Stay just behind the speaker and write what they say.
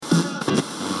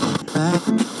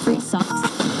Free socks.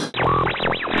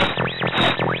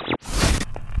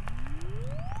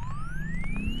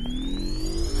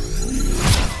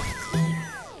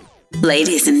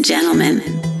 Ladies and gentlemen,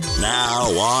 Now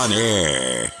on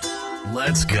air.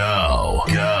 Let's go.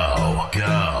 Go.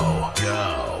 Go.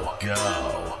 Go.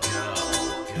 Go.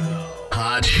 Go.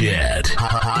 Hot shit.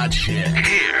 Hot shit.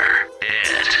 Here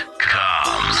it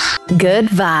comes. Good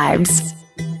vibes.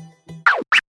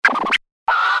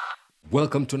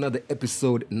 Welcome to another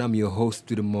episode, and I'm your host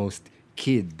to the most,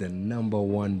 Kid, the number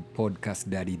one podcast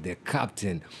daddy, the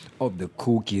captain of the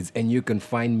cool kids. And you can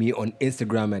find me on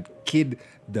Instagram at kid_the_first.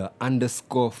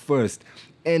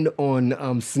 And on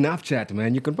Snapchat,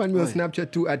 man. You can find me on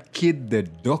Snapchat too at Kid the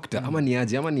Doctor. Ama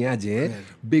niaje, eh?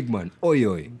 Big man,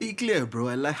 oi. Be clear, bro.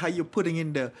 I like how you're putting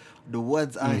in the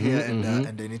words out here and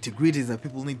the nitty-gritties that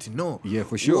people need to know. Yeah,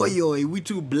 for sure. Oi, we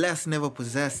too blessed, never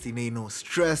possessed, in no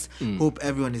stress. Hope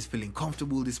everyone is feeling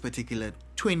comfortable this particular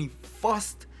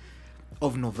 21st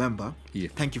of November. Yeah.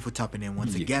 Thank you for tapping in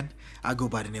once again. I go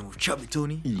by the name of Chubby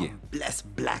Tony. Yeah. I'm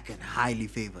blessed, black, and highly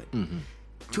favored.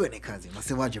 Tuene kazi,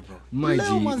 masewaje, bro.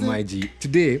 My G.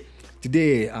 Today,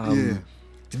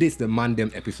 today's the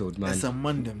Mandem episode, man. It's a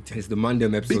Mandem thing. It's the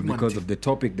Mandem episode Big because Mandem. of the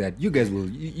topic that you guys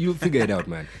you'll figure it out,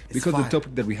 man. Because of fire. the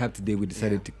topic that we have today, we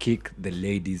decided to kick the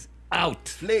ladies out.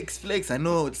 Flakes. I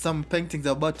know some paintings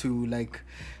are about to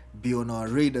be on our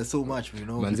radar so much,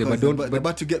 Man, because they're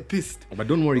about to get pissed. But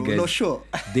don't worry, We're guys. not sure.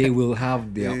 They will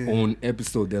have their own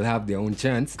episode. They'll have their own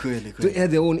chance Clearly. to air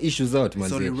their own issues out, man.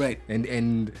 It's only right.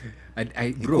 And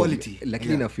I bro, Equality.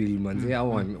 lakini Yeah. na feel man, I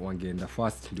wangeenda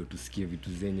first ndio tusikie vitu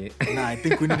zenye. Nah, I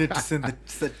think we needed to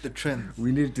set the trends.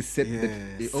 We needed to set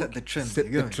Set the trends.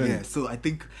 Set the trend. Yeah, so I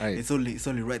think Aye. it's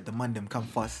only right the man them come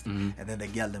first, and then the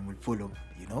girl them will follow.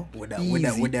 With their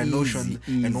Easy, notions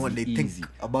and what they easy. think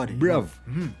about it. Bruv,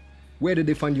 where did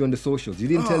they find you on the socials? You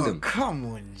didn't tell them. Come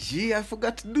on, G. I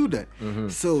forgot to do that.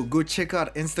 So go check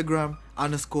out Instagram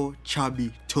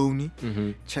 _Chubby Tony.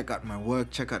 Check out my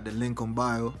work. Check out the link on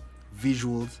bio.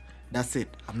 Visuals. That's it.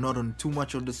 I'm not on too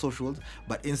much on the socials,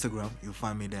 but Instagram, you'll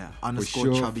find me there.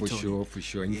 _Chubby Tony. For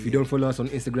sure. And if you don't follow us on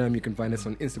Instagram, you can find us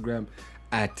on Instagram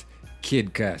at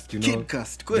Kidcast.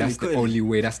 Kidcast. That's the only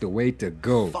way. That's the way to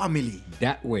go. Family.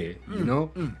 That way,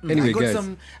 Anyway, guys.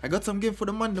 I got some game for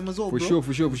the Mandem as well, For bro.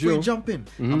 sure. Before you jump in,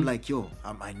 I'm like,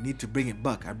 I need to bring it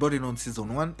back. I brought it on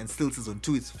season 1 and still season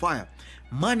 2 is fire.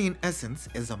 Money in essence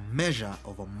is a measure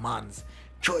of a man's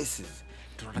choices.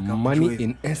 Money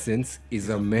in essence is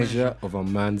a measure of a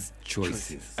man's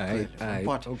choices. Aye.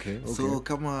 Okay. So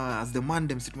kama as the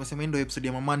Mandems, tumesema ndo episode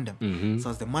ya Mandem. So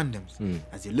as the Mandems,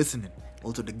 as you're listening,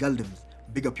 also the Galdems,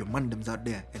 big up your Mandems out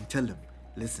there and tell them,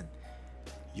 listen,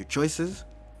 your choices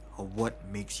are what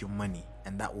makes your money,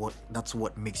 and that's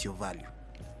what makes your value.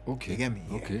 Okay. You get me?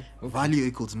 Yeah. Okay. Value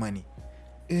equals money.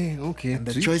 Okay. And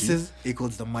the Tricky. choices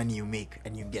equals the money you make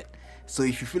and you get. So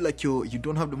if you feel like you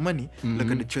don't have the money, look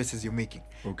at the choices you're making.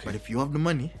 Okay. But if you have the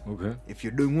money, Okay. if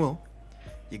you're doing well,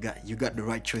 you got the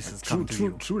right choices come to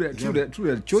you. True that.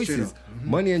 Choices, Straight up.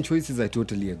 money and choices, I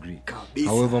totally agree. Kabisa.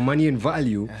 However, money and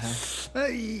value,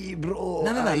 hey, bro.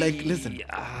 No. Like, listen,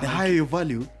 the higher your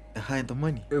value, the higher the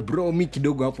money. Bro, mi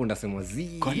kidogo hapo ndasema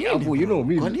Kwa nini, hapo, bro?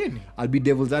 me, Kwa nini? I'll be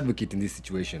devil's advocate in this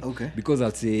situation. Okay. Because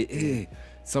I'll say, hey,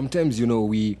 sometimes you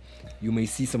may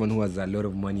see someone who has a lot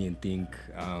of money and think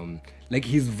like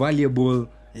he's valuable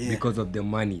because of the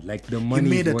money. Like the money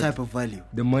You made is a type of value.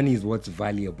 The money is what's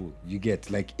valuable. You get,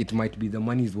 like, it might be the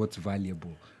money is what's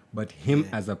valuable, but him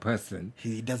as a person,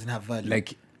 He doesn't have value.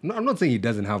 like, no, I'm not saying he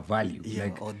doesn't have value. yeah,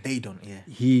 Like, or they don't.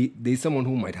 Yeah, there's someone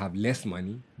who might have less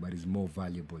money but is more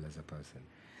valuable as a person.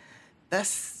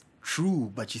 that's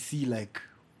true. But you see, like,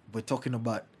 we're talking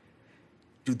about,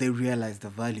 do they realize the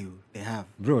value they have?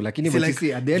 Bro, like, See, but you like,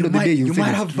 see, at the end you of the might- day, you said might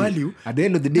it's have true. value. At the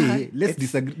end of the day, Nah, let's it's-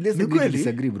 disagree. Let's ni agree to kweli.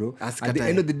 disagree, bro. At the Asikatae.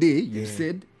 end of the day, you Yeah.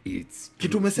 said it's Kitu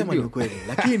true. umesema ni Ndio. ukweli,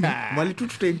 lakini mali tu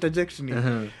tuta interject ni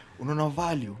unaona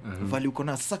value uko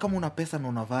na. Sasa kama una pesa na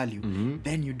una value,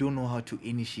 then you don't know how to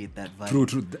initiate that value.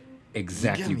 True.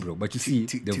 Exactly, You get me? bro. But you To- see,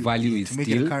 to- the to- value to is make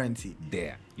it a still currency.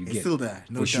 there. You It's get still there.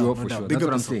 No for doubt, sure, no for doubt. sure. Big That's up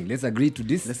what I'm yourself. saying. Let's agree to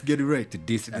this. Let's get it right. To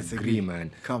disagree, Disagree.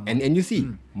 man. Come on. And you see,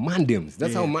 Mandems.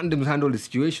 That's how Yeah. Mandems handle the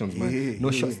situations, man. Yeah, No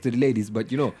yeah. shots to the ladies, but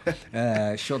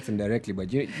shots indirectly.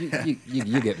 But you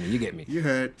get me. You get me. You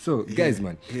heard. So, guys,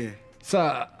 man. Yeah. So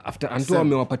after Anto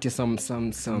amewapatia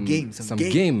some game.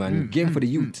 game, man. Game for the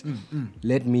youth.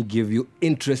 Let me give you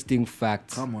interesting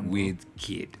facts Come on, bro. with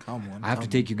Kid. Come on, I have to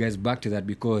come take you guys back to that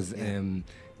because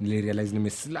nilirealize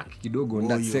nimeslack kidogo in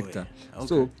that sector.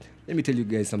 So let me tell you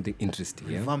guys something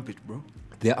interesting. Yeah? Vamp it, bro.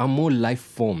 There are more life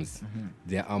forms.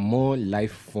 There are more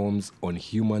life forms on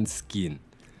human skin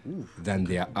than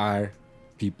there are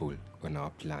people on our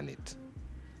planet.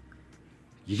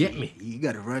 You get me? You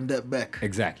gotta run that back.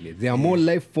 Exactly. There are more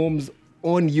life forms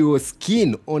on your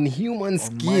skin, on human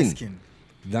On my skin.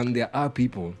 than there are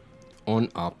people on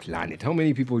our planet. How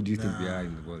many people do you think there are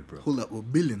in the world, bro? Hold up, well,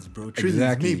 billions, bro. Trillions,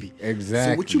 Exactly, maybe.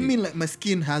 exactly. So what you mean, like my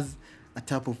skin has a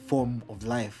type of form of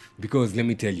life? Because let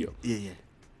me tell you, Yeah.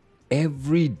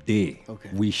 every day Okay.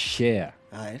 we share,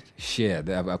 Alright.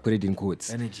 I put it in quotes,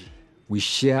 Energy. we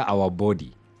share our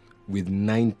body with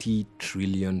 90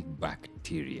 trillion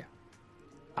bacteria.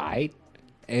 Alright?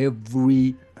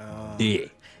 Every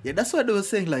day. Yeah, that's why they were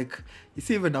saying, like, you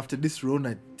see, even after this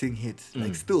Rona thing hits,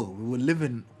 like, still, we were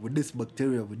living with this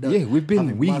bacteria. Without Yeah, we've been,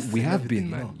 having we masks and have everything,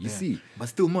 been, man. You Yeah. see. But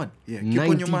still, man. Yeah, keep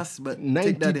on your mask, but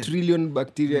take that 90 in. trillion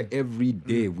bacteria every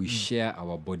day we share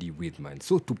our body with, man.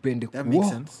 So tupende That makes kuo.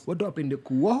 sense. What do apende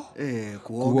kuo?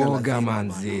 Kuoga lazima, man.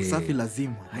 manze. Usafi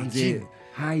lazima. Manze, Hygiene.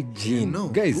 hygiene. No,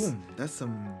 Guys, boom. That's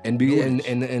some and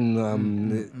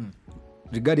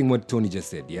regarding what Tony just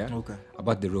said, yeah? Okay.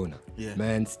 About the Rona. Yeah.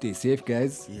 Man, stay safe,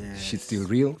 guys. Yes. Shit's still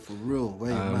real. For real,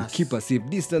 wear your mask. Keep a safe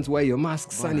distance, wear your mask,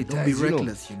 Brother, sanitize. don't be you know.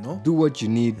 reckless, you know? Do what you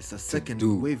need. It's a to second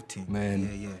do, wave thing. man.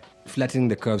 Yeah. Flattening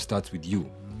the curve starts with you,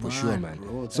 for Man, sure, man.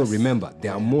 bro, So that's- remember,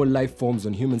 there are more life forms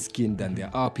on human skin than there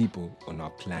are people on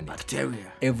our planet.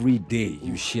 Bacteria. Every day,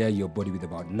 you share your body with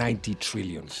about 90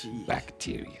 trillion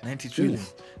bacteria. 90 trillion.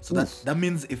 Oof. So that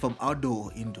means if I'm outdoor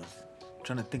or indoors,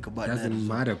 trying to think about that. Doesn't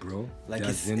matter, bro. Like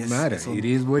Doesn't matter. on- It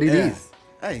is what it yeah. is.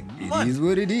 Hey, It is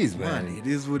what it is, man. Man, it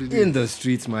is what it In is. the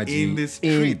streets, my G. In the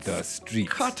streets. In the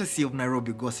streets. Courtesy of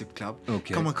Nairobi Gossip Club.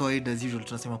 Okay. Kama kawaida as usual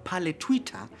tunasema pale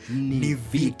Twitter ni vita.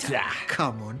 vita.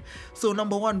 Come on. So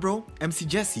number one, bro, MC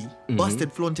Jesse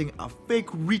busted flaunting a fake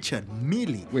Richard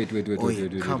Mille. Wait.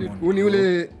 Come on. Uni bro.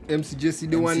 ule MC Jesse,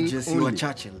 the one MC Jesse only. wa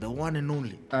Churchill, the one and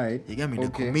only. Alright. You get me? The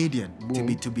Okay. comedian, to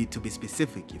Boom. be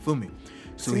specific. You feel me?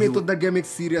 So he he thought that guy makes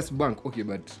serious bank. Okay,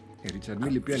 but Richard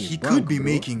Mille pia ni he bank, could be bro.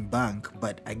 making bank,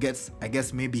 but I guess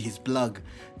maybe his plug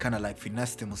kind of like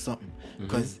finessed him or something,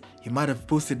 because he might have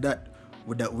posted that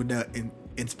with the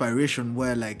inspiration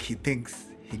where like he thinks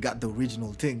he got the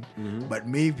original thing, but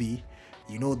maybe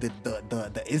you know the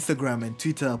Instagram and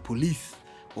Twitter police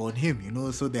were on him, you know,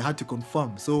 so they had to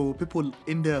confirm. So people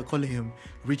in there are calling him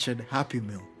Richard Happy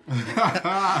Meal.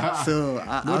 So I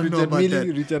Not don't know Richard about Mille,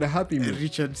 that. Richard Happy Meal.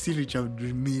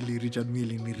 Richard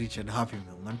Mille, ni Richard Happy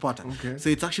Meal. Unapata. Okay. So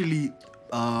it's actually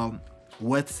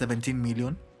worth 17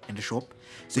 million in the shop.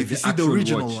 So Wait, if you the see the actual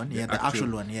original watch, one, the yeah, the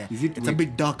actual one, yeah, Is it, it's a wait,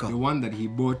 bit darker. The one that he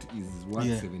bought is what,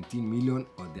 Yeah. 17 million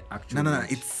or the actual No,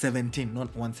 watch? it's 17,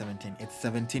 not 117. It's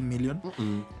 17 million.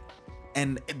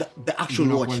 And the actual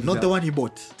Not watch, one's not that. the one he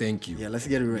bought. Thank you. Yeah, let's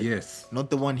get it right. Yes. Not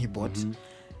the one he bought.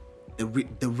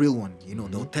 The real one, you know,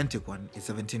 the authentic one is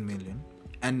 17 million.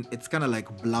 And it's kind of like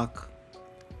black,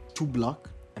 two black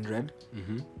and red.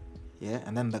 Yeah,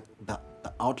 and then the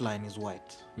outline is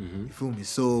white. You feel me?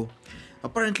 So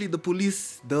apparently the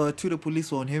Twitter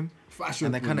police were on him. Fashion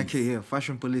and they kind of police. care, yeah,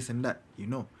 fashion police and that, you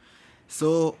know.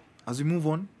 So as we move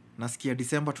on, nasikia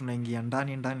December tunaingia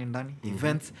ndani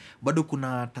events, bado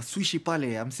kuna taswishi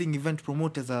pale. I'm seeing event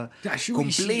promoters are Tashwishi.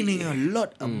 complaining a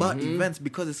lot about events,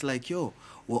 because it's like, yo,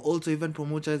 we're also event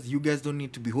promoters, you guys don't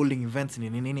need to be holding events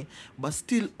nini. But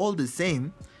still, all the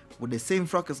same, with the same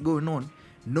fracas going on,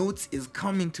 Notes is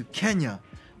coming to Kenya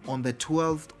on the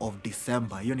 12th of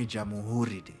December. Hiyo ni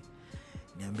Jamhuri Day.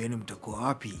 Niambieni mtakuwa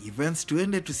wapi? Events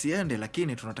tuende tusiende,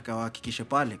 lakini tunataka wahakikishe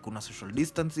pale kuna social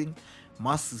distancing,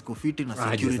 masks ziko fiti na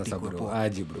Aje security sasa iko bro, poa.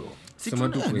 aje bro. Si Sema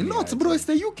tu tuna- kweli, Notes, aje. bro, it's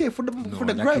the UK for the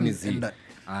lakini Grammys zi- and that.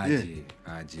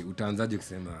 aje utaanzaje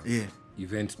kusema Yeah.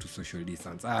 event to social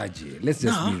distance aje, let's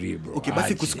just Nah. be real bro. Okay, basi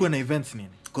aje. kusikue na events nini?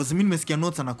 Because mimi nimesikia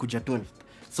Notes anakuja 12th.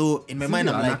 So in my mind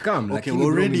I'm like, anakam, okay, lakini we're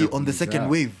bro, already mimi on the nakuuliza.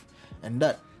 second wave and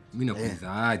that. Mimi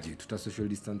nakuuliza aje, tuta social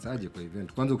distance aje kwa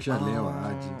event? Kwanza ukishalewa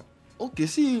aje. Okay,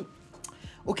 see,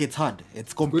 okay, it's hard.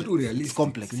 It's complex. Kwetu realistic, It's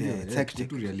complex. sindio? Yeah, it's Yeah, hectic.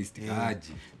 kwetu realistic, Yeah. aje.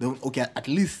 Okay, at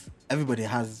least everybody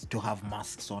has to have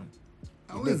masks on.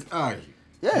 Hawezi aje.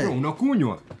 Yeah. Bro,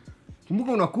 unakunywa.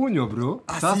 Kumbuka unakunywa bro.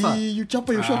 Sasa See, you chop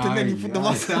your shot and then you Aye, put the aye.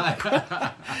 mask on.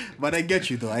 But I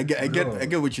get you though. I get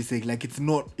Bro. what you're saying. Like it's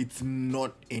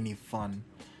not any fun.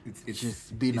 it's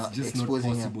just been it's just not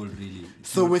exposing possible really.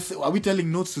 So are we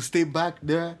telling Notes to stay back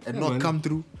there and Yeah, not man. come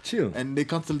through? Chill. And they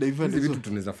cancel the event. Hizi as vitu well?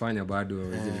 tunaweza fanya bado,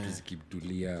 hizi vitu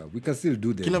zikitulia. We can still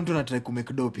do them. Kila mtu anatry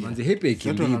kumake dough pia. Manze hepe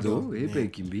ikimbii Watu though, wanatoa. hepe Yeah.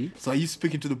 ikimbii. So are you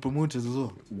speaking to the promoters as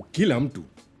well? Kila mtu.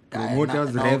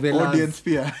 Promoters, na revelers. audience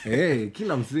pia. Hey,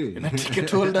 kila msee. Na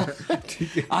ticket holder.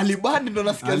 Alibandi ndo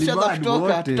nasikia alishaanza Alibad, kutoka,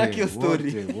 wote, hatutaki hiyo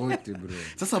story. wote, bro.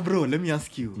 Sasa bro, let me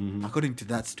ask you, according to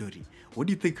that story, how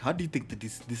do you think that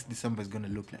this December is going to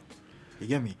look like? You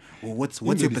get me? Well, what's Ndio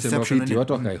your December perception 50, on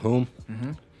watu it? wakae home.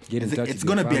 Get in touch It's with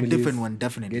gonna your be a families. different one,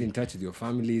 definitely. Get in touch with your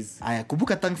families. Aya,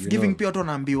 kumbuka Thanksgiving pia watu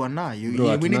wanaambiwa na Bro, we need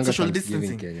hatunanga social Thanksgiving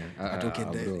distancing. Kenya. But okay,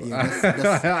 Bro.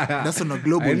 that's on a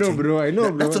global I know, thing.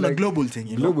 bro. That's on a Like, global thing,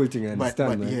 you know. Global thing, I understand,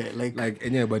 but man. yeah,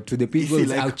 like yeah, but to the you people see,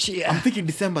 like, out here, I'm thinking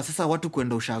December sasa watu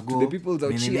kwenda ushago. the people out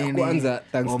nini, here nini, kwanza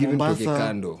Thanksgiving wa toke Mombasa.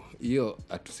 kando. Hiyo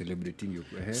atu celebrating you.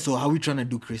 So how we trying to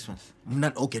do Christmas?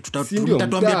 Okay, Si ndio,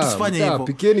 tutatuambia mtaa, tusifanye mtaa, hivyo.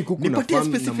 pikeni kuku na Nipatie fam- na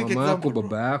specific mama yako, example, bro.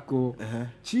 baba yako.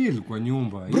 Chill kwa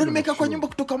nyumba. Bro, Hiyo nimekaa kwa ndio nyumba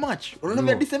kutoka March.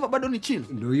 Unaona December bado ni chill.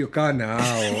 ndio hiyo kana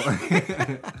hao.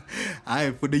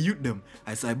 Aye, for the youth them.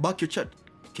 I back your chat,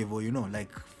 Kevo, you know, like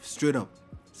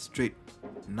straight.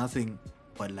 Nothing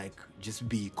but like just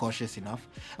be cautious enough.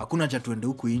 Hakuna cha tuende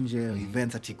huku nje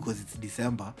events ati because it's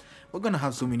December. We're gonna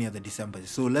have so many other Decembers.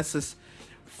 So let's just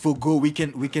forgo. We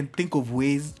can think of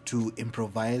ways to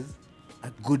improvise a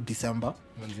good December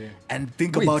and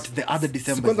think Wait, about the other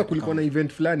Decembers. Kwanza that kulikuwa come. na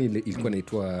event fulani ilikuwa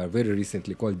inaitwa very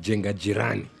recently called Jenga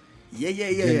Jirani. Yeah.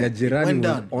 Jenga Jirani Went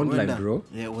was down. online, Went down. bro.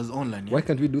 Yeah, it was online. Yeah. Why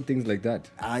can't we do things like that?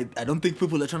 I don't think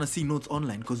people are trying to see notes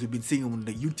online because we've been seeing them on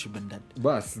the YouTube and that.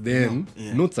 Bas, then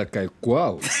Yeah. notes akae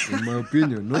kwao. In my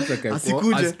opinion, notes akae kwao.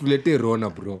 Asikuje. Asitulete Rona,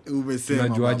 bro. Umesema,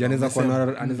 Tunajuaje,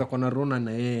 baba, anaweza kuwa na Rona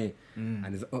na yeye.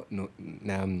 Anaweza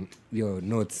yo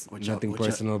notes, nothing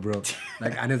personal, bro.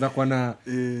 Like anaweza kuwa na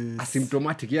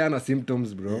asymptomatic, yeah, na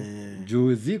symptoms, bro.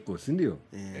 Juu ziko, si ndio?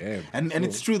 Yeah. And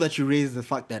it's true that you raise the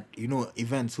fact that, you know,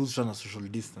 events, who's trying to social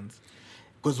distance?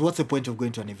 Because what's the point of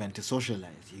going to an event? To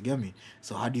socialize, you get me?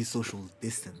 So how do you social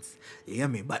distance? You get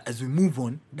me? But as we move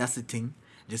on, that's the thing.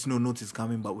 Just no notice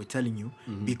coming, but we're telling you,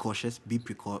 be cautious,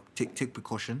 take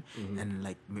precaution, and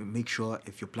like make sure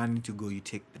if you're planning to go, you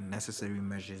take the necessary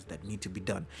measures that need to be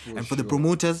done. And for the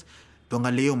promoters,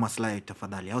 tuangalie maslahi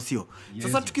tafadhali, au sio?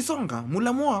 Sasa tukisonga,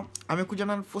 Mulamwa amekuja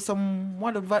na for some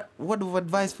word of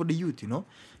advice for the youth, you know?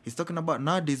 He's talking about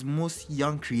nowadays most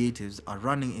young creatives are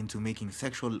running into making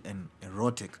sexual and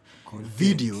erotic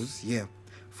videos,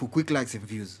 for quick likes and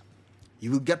views.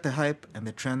 You will get the hype and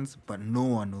the trends, but no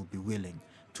one will be willing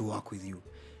to work with you.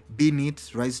 Be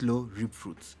neat, rise low, reap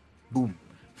fruits. Boom.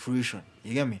 Fruition.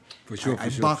 You get me? For sure, I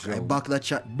for back sure. that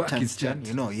chat. Back his chat.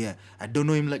 You know, yeah. I don't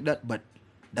know him like that, but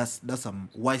that's a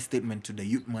wise statement to the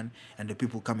youth man and the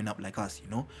people coming up like us, you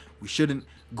know. We shouldn't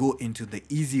go into the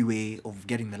easy way of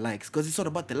getting the likes, because it's not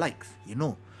about the likes, you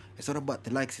know. It's not about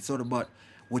the likes, it's not about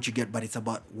what you get, but it's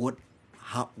about what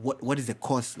is the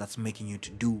cause that's making you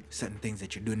to do certain things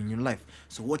that you're doing in your life.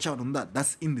 So watch out on that.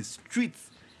 That's in the streets.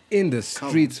 In the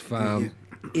streets, fam.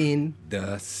 In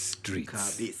the streets.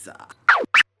 Kabisa.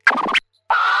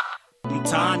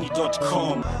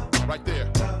 Mtaani.com. Right there.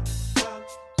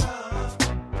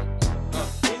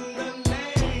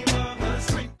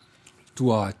 To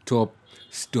our top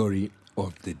story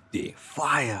of the day.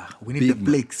 Fire. We need Big the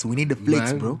flakes. We need the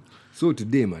flakes, Man, bro. So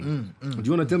today, man, do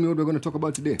you want to tell me what we're going to talk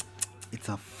about today? It's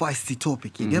a feisty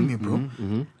topic. You get me, bro?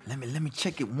 Let me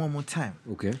check it one more time.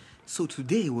 Okay. So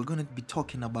today we're going to be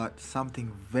talking about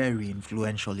something very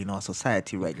influential in our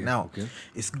society right now. okay.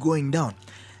 It's going down.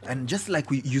 And just like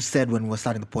you said when we were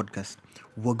starting the podcast,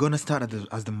 we're going to start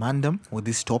as the mandem with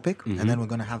this topic, and then we're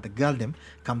going to have the girldom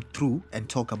come through and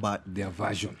talk about Their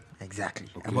version. Exactly.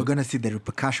 And we're going to see the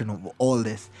repercussion of all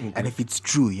this and if it's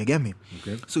true. You get me?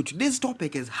 Okay. So today's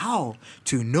topic is how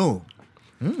to know.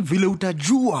 Vile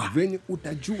utajua. Venye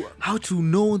utajua. How to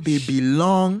know they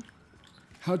belong.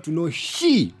 How to know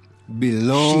she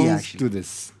belongs actually. to the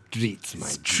streets, my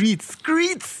G.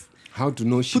 Streets. How to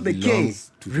know she Put the K.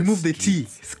 belongs to Remove the T.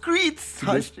 streets. Streets. To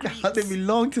How, the streets. how they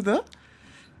belong to the.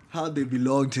 How they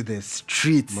belong to the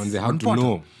streets. Manze, how to Important.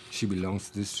 know she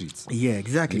belongs to the streets. Yeah,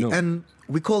 exactly. You know. And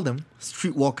we call them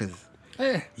streetwalkers.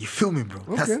 You feel me, bro?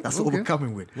 That's what we're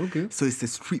coming with. Okay. So it's the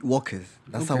streetwalkers.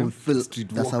 That's Okay. how we feel. Street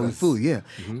That's how we walkers. feel, yeah.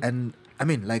 And I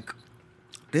mean, like,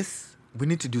 this, we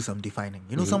need to do some defining.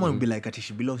 You know, someone will be like, Ati,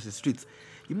 she belongs to the streets.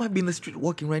 You might be in the street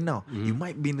walking right now. You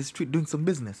might be in the street doing some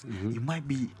business. You might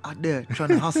be out there trying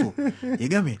to hustle. You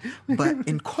get me? But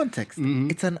in context,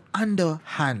 it's an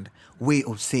underhand way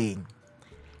of saying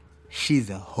she's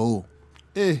a hoe.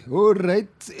 All right.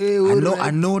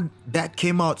 I know that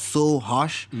came out so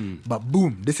harsh, but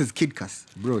boom, this is Kid Cuss.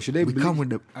 Bro, should I We bleep? come with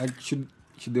the-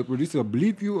 Should the producer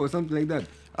bleep you or something like that?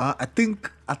 I think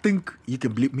you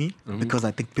can bleep me because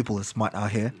I think people are smart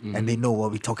out here and they know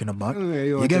what we're talking about.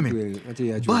 You get me?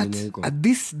 But at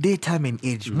this daytime and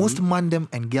age, most mandem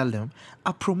and girldom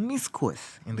are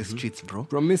promiscuous in the streets, bro.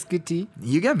 Promiscuity.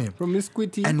 You get me?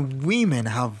 Promiscuity. And women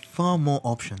have far more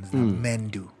options than men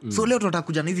do. So leo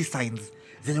tutakuja na hizi signs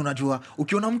zenye unajua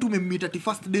ukiona mtu umemmeet at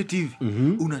first date hivi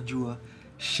unajua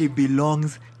she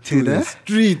belongs to the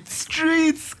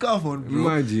streets. Come on, bro.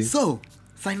 Imagine. So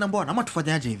sign number 1, ama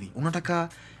tufanyaje hivi? Unataka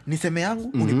niseme yangu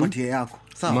unipatie yako.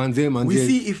 Sawa. Manze. We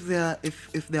see if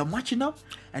they are matching up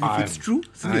and if it's true.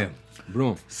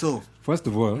 Bro. So First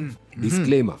of all,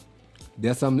 disclaimer.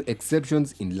 There are some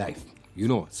exceptions in life, you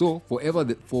know. So for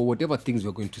whatever things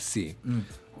we're going to say,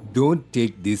 don't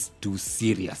take this too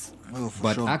serious. Oh, for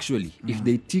but sure. actually, if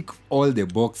they tick all the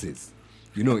boxes,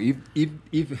 you know, if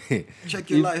Check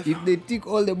your life. if they tick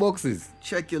all the boxes,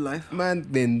 check your life. man,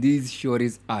 then these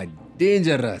shorties are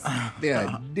dangerous. They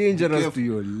are dangerous to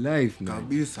your life, man.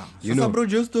 Kabisa. You Sasa know. bro,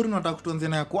 just story nataka kutuanzia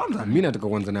na ya kwanza. Mi nataka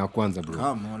kwanza na ya kwanza, bro.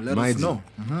 Come on, let My us G. know.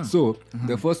 So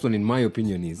the first one in my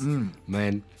opinion is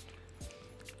man,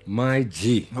 my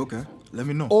G, Okay, let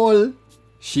me know. all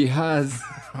she has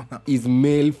is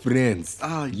male friends.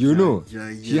 You know,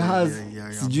 she has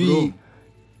sijui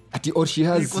ati, or she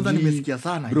has Kwanza nimesikia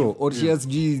sana bro, hiyo. or she has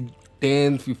sijui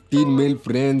 10, 15 male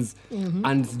friends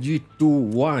and sijui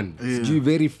 1 sijui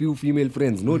very few female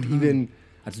friends, not even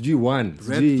at sijui 1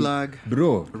 Red flag.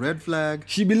 bro. Red flag.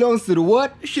 She belongs to the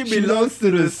what? She belongs to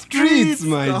the streets,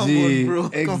 my Come G. on, bro.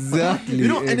 Come on. Exactly. You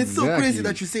know, and it's so crazy exactly.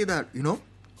 that you say that, you know,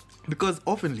 because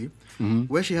oftenly,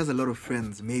 where she has a lot of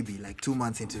friends, maybe like 2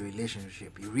 months into a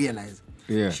relationship, you realize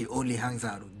she only hangs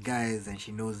out with guys and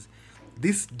she knows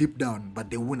this deep down,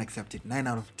 but they won't accept it 9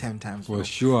 out of 10 times. For bro.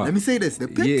 sure. Let me say this: the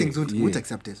big things won't yeah.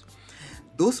 accept it.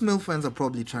 Those male friends are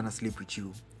probably trying to sleep with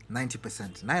you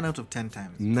 90%, 9 out of 10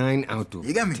 times. 9 out of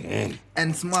You get me? 10.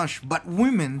 And smash, but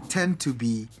women tend to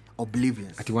be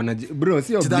oblivious. Ati bro,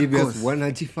 si To that oblivious, cause.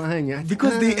 wanajifanya.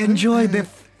 Because they enjoy the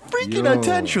freaking Yo.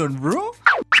 attention, bro.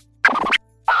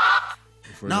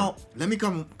 Now, let me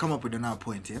come up with another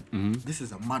point here. This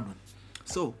is a mad one.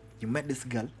 So, you met this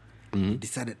girl, you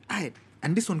decided, alright,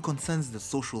 and this one concerns the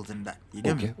socials and that. You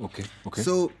get me? Okay.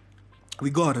 So, we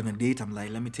go out on a date. I'm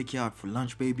like, let me take you out for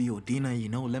lunch, baby, or dinner. You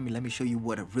know, let me show you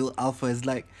what a real alpha is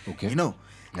like. Okay. You know,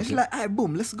 and she's like, alright,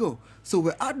 boom, let's go. So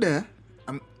we're out there.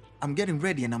 I'm getting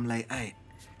ready, and I'm like, alright,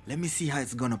 let me see how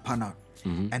it's gonna pan out.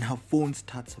 And her phone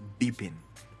starts beeping,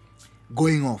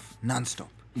 going off nonstop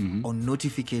on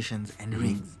notifications and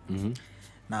rings.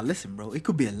 Now listen, bro, it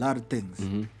could be a lot of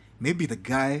things. Maybe the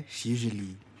guy she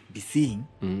usually be seeing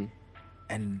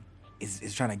and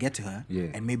is trying to get to her,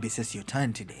 and maybe it says your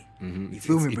turn today. You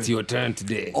feel me, bro? It's your turn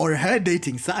today. Or her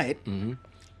dating site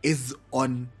is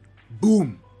on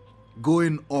boom,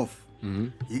 going off.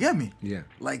 You get me? Yeah.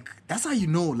 Like, that's how you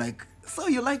know. Like, so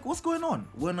you're like, what's going on?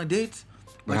 We're on a date,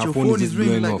 but Her your phone is just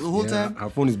ringing blowing like off. the whole Yeah, time. her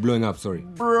phone is blowing up, sorry.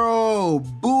 Bro,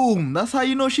 boom. That's how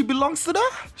you know she belongs to the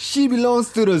She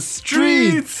belongs to the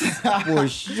streets. For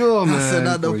sure, man. That's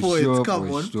another For point. sure, Come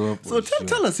for on. sure, for So sure.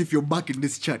 tell us if you're back in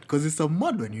this chat, because it's a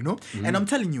mad one, you know? And I'm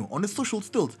telling you, on the social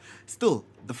still,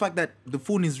 the fact that the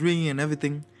phone is ringing and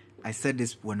everything, I said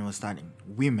this when I was starting.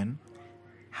 Women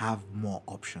have more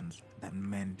options than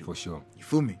men do. For sure. You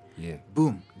feel me? Yeah.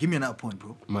 Boom. Give me another point,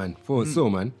 bro. Man, so,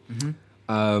 man,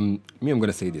 me, I'm going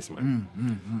to say this,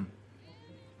 man.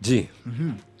 G,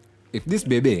 if this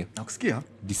baby Nakusikia?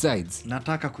 decides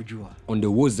Nataka kujua. on the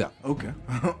WhatsApp, Okay.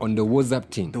 on the WhatsApp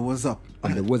thing, The what's up?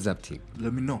 on the WhatsApp thing,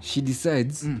 Let me know. she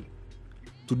decides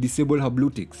to disable her blue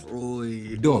ticks.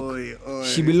 Oi, Dog, oi, oi,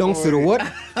 she belongs to the oi.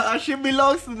 what? She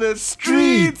belongs to the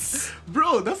streets.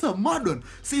 Bro, that's a mad one.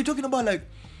 So you're talking about like,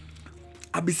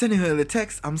 I'll be sending her the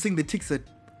text. I'm seeing the ticks at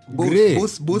both, Grey.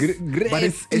 but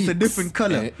it's a ticks. different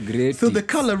color. Grey So the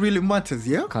ticks. color really matters,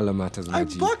 yeah? Color matters, I my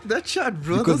G. back that chat,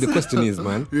 bro. Because the That's- question is,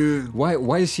 man, Yeah.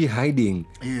 why is she hiding?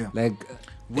 Yeah. Like,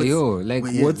 What's- like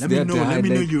well, yeah, what's let me there know- to let hide? me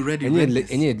know Like, you ready, And ready yet,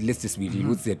 this. and yet, let's just read it.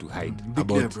 What's there to hide Big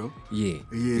about? yeah, bro.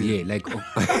 Yeah, like,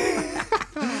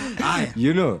 Aya.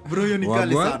 you know, Bro, hiyo ni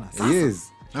kali Wagwan? sana. Sasa,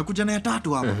 Yes. nakuja na ya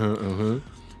tatu hapa.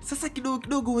 Sasa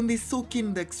kidogo when they soak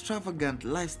in the extravagant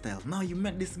lifestyle. Now you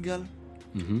met this girl.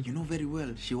 You know very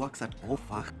well she works at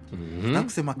Ofa.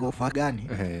 Nakusema Ofa gani?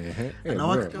 Na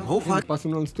work bro. Ofa.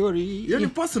 Personal story. Hiyo ni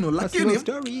personal Personal lakini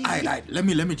story. Aight, let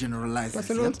me generalize this,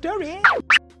 Personal yeah? story.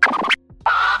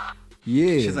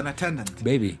 Yeah. She's an attendant.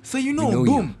 Baby. So you we know, you.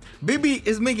 boom, baby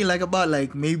is making like about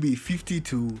like maybe 50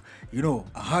 to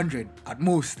 100 at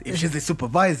most if she's a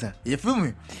supervisor. You feel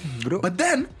me, Bro. But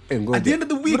then Go at the there. end of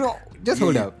the week, bro, just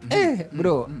hold up.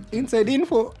 Bro, inside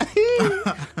info.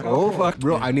 Oh fuck,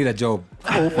 bro, I need a job.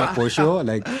 Oh fuck, for sure.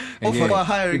 Like, and for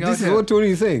hiring This out is here. what Tony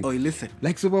is saying. Oh, listen.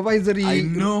 Like supervisory. I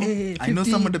know 50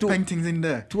 some of the to- paintings in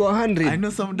there. to 100. I know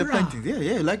some of the Bruh. paintings.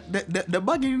 Yeah, like the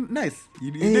bagging nice.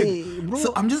 You Hey, dig? bro.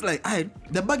 So I'm just like,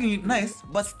 the bagging nice,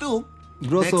 but still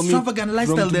Bro, the so me, extravagant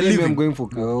lifestyle from they're today, living. I'm going for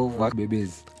fuck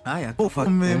babies. Haya,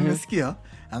 mmesikia?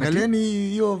 Angalieni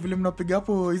hiyo vile mnapiga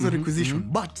hapo hizo requisition.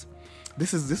 But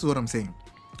this is what I'm saying.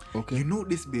 Okay. You know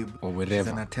this babe Or is whatever.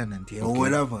 an attendant, yeah, Okay. or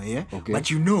whatever, yeah. Okay.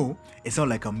 But you know, it's not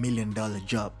like $1 million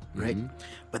job, right?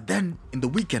 But then in the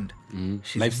weekend,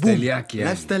 she's Lifestyle boom. yake, yani.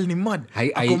 Lifestyle ni mad.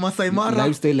 Ako Masai Mara.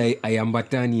 Lifestyle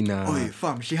haiambatani na Oye,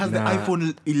 fam, she has the na-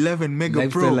 iPhone 11 Mega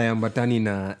lifestyle Pro. haiambatani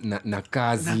na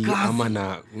kazi Na kazi. ama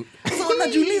na So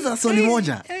najiuliza swali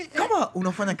moja, kama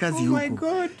unafanya kazi my huku,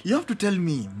 God. you have to tell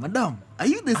me, madam, are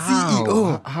you the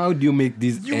CEO? how do you make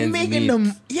these You ends making meet?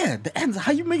 them, yeah, the ends.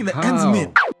 How you making the ends meet?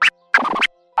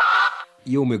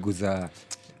 Yo umeguza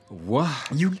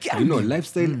You get you know me.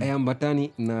 lifestyle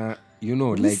haiambatani na you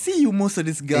know We like see you most of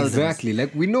these girls. exactly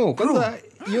like we know Bro, kwanza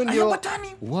hiyo ndio haiambatani.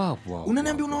 wow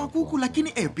Unaniambia una wakuku lakini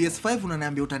PS5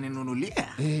 unaniambia utaninunulia. Eh,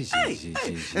 Hey, shit,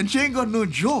 hey. shit. And she ain't got no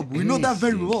job. We know Eh, that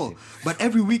very shit, well. shit. But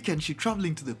every weekend she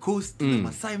traveling to the coast, to the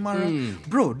Masai Mara.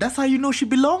 Bro, that's how you know she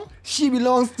belong? she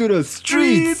belongs to the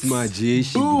streets Streets. maji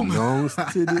she Boom. belongs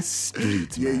to the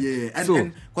streets Yeah, man. yeah. And, so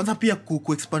and kwanza pia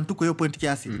kuexpand tu kwa hiyo point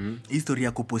kiasi. History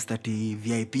ya kupost ati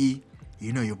VIP,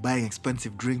 you know you're buying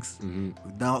expensive drinks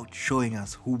without showing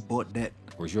us who bought that.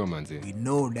 for sure man say. We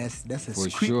know that's a For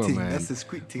street sure, thing. man. That's a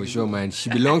street thing. For sure, man. She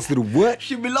belongs to the what?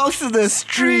 She belongs to the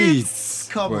streets.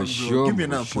 Come for on, bro. sure, Give me for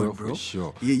another sure, point, bro. For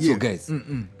sure. Yeah, yeah. So, guys,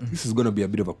 this is gonna be a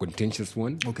bit of a contentious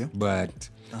one. Okay. But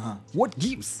what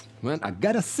gives, man? I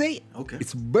gotta say, it. Okay.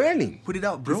 It's burning. Put it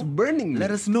out, bro. It's burning. Let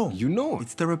man. us know. You know,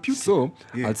 It's therapeutic. So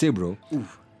Yeah. I'll say, bro,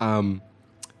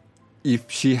 if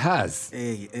she has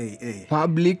Hey.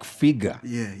 public figure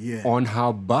Yeah. on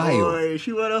her bio. Boy,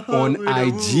 she wanna hug on with a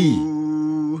IG.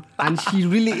 woo. And she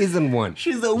really isn't one.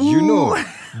 She's a You know, woo.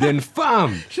 then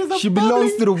fam, She's a she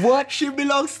belongs public- to the what? She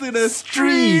belongs to the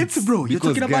streets, bro. You're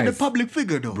Because, talking about the guys, public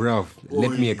figure, though. Bruv,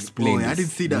 let me Oi, explain oi, this. I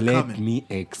didn't see that let coming. me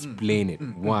explain it.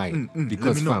 Why?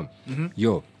 Because, Let me fam,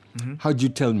 yo, how'd you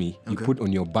tell me you Okay. put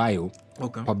on your bio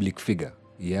Okay. public figure?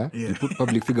 Yeah? Yeah. You put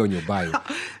public figure on your bio.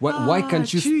 Why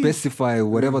can't you jeez. specify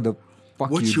whatever the fuck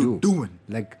What you you're do? doing.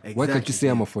 Like, why can't you Exactly, say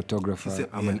I'm yeah. a photographer, You say-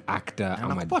 I'm yeah. an actor,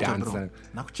 I'm a nakupata, bro. dancer,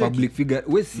 Nakucheki. public figure?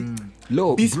 Wait,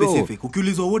 low, Be bro. specific.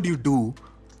 Ukiulizwa, what do you do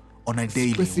on a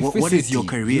daily? What is your Specificity,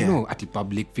 career? You know, at the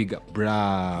public figure,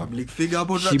 bruh. Public figure,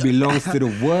 but She belongs to the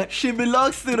what? She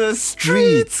belongs to the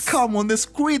streets. Come on, the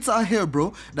streets are here,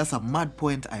 bro. That's a mad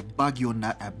point. I bag you on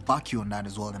that. I back you on that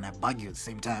as well, and I bag you at the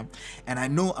same time. And I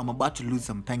know I'm about to lose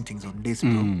some paintings on this,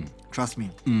 bro. Trust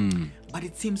me. But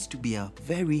it seems to be a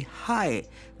very high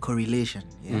correlation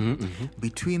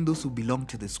between those who belong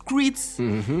to the streets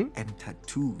and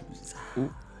tattoos.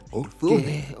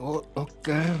 Okay,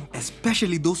 okay.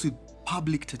 Especially those with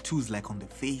public tattoos, like on the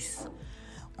face.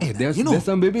 Hey, there's You know- there's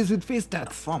some babies with face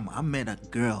tats. Fam, I met a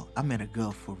girl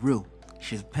for real.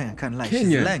 She's peng. I can't lie.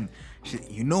 Kenyan. She's lang.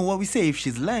 You know what we say? If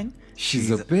she's lang,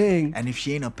 She's a peng. And if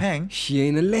she ain't a peng, She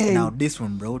ain't a leg. now this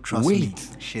one, bro, trust me, Wait.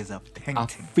 she's a peng. A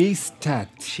face tat.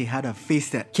 She had a face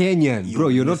that Kenyan, Yo, bro.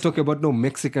 You're not listen. talking about no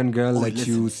Mexican girl Oh, like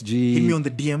listen, you, hit me on G.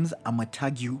 the DMs. I'ma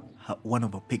tag you one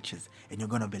of her pictures, and you're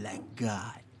gonna be like,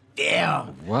 God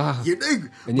damn. Wow. You dig?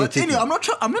 And you're But anyway, taking- I'm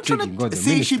not taking trying God, to the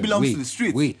say she minister. belongs Wait, to the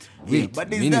streets. wait, Yeah, wait, but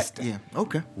there's minister. that. Yeah.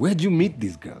 Okay. Where'd you meet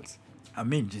these girls? I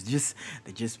mean,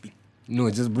 they just be. No,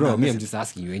 just bro. No, me, listen. I'm just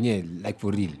asking you. And yeah, like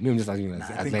for real. Me, I'm just asking you as,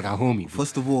 I as think like a homie.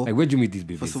 first of all- like where'd you meet these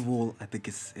babies? First of all, I think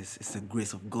it's the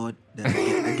grace of God that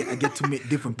I get to meet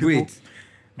different people. Wait.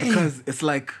 Because it's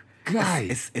like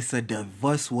Guys. it's a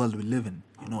diverse world we live in.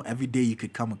 You know, every day you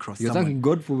could come across You're someone. thanking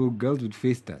God for girls with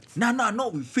face tats. No,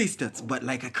 not with face tats, but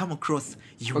like I come across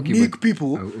Okay, unique but-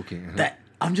 people oh, okay, that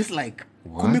I'm just like,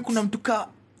 What? kumbe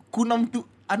kuna mtu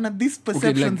ana these Okay,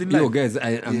 perceptions like, in life. yo, guys,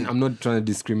 I'm not trying to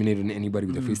discriminate on anybody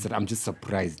with a face tat. I'm just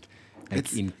surprised. Like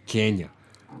It's- in Kenya,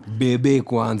 Bebe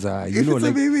Kwanza, you If know, it's a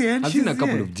like baby and I've seen a she's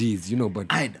couple here. of G's, you know, but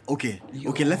Okay.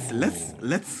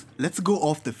 Let's go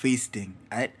off the face thing.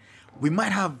 Alright, we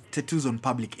might have tattoos on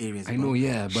public areas. I know,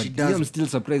 yeah, but she yeah, does. I'm still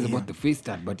surprised yeah. about the face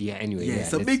tat. But yeah, anyway, Yeah, yeah,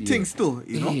 it's a let's- big thing yeah. still,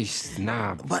 you know. Ish,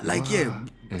 snap. But like, Wow.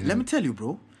 yeah, let me tell you,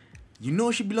 bro. You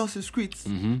know she belongs to the streets.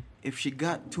 If she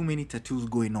got too many tattoos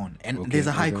going on, and Okay, there's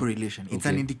a high okay. correlation, it's Okay.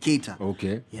 an indicator.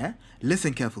 Okay. Yeah.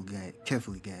 Listen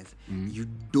carefully, guys. You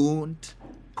don't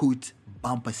put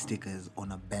bumper stickers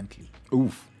on a Bentley.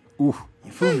 Oof. You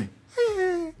feel me?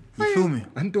 You feel me?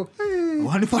 Anto.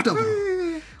 Wanipata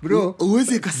bro? Bro.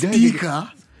 Uwezi ka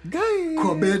sticker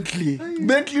kwa Bentley.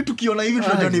 Bentley tukiona hivi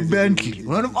tunajua ni Bentley.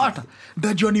 Wanipata?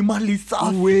 Najua ni mali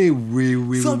safi.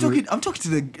 Wait. So I'm talking to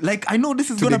the, like, I know this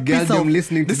is To gonna the piss girl off.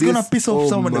 listening to This is gonna this? piss off Oh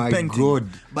some of the my painting. God.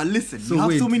 But listen, So you have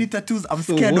wait. so many tattoos. I'm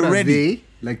So scared what are already. they?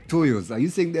 Like Toyos. Are you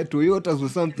saying they're Toyotas or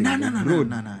something? No. Bro,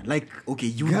 Like, okay,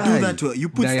 you guy, do that to you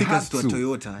put stickers to a Daihatsu.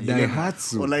 Toyota. You get me?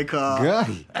 Daihatsu. Or like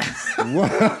Guy.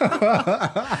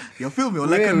 you feel me? Or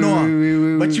like a Wait, Noah.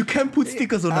 wait. But you can put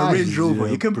stickers on a Range Rover.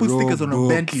 You can put stickers on a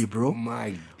Bentley, bro.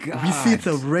 My God. We see it's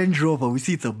a Range Rover. We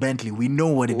see it's a Bentley. We know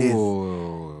what it is.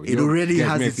 Oh, It already guys,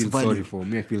 has me I its feel value. sorry for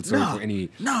me. I feel sorry for any.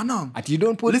 No. You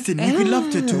don't put. Listen, you can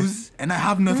love tattoos, and I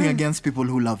have nothing against people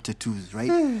who love tattoos,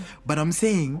 right? But I'm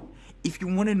saying, if you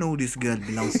want to know this girl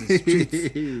belongs to the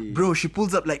streets, bro, she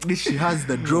pulls up like this. She has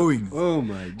the drawings. Oh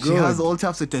my God. She has all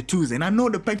types of tattoos, and I know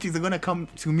the pictures are gonna come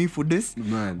to me for this.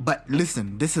 Man. But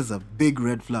listen, this is a big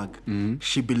red flag.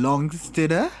 She belongs to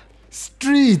the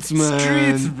Streets, man.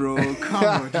 streets, bro. Come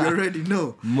on, you already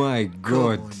know. My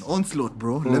God. Come on. Onslaught,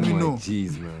 bro. Oh Let me my know.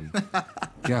 Jeez, man.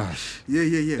 Gosh. Yeah.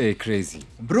 Hey, crazy.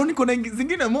 Bro, niko na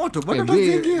zingine moto. Bado Hey,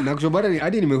 tazingia. nakubali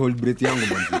hadi nimehold breath yangu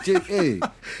man.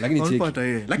 Lakini Unapata check.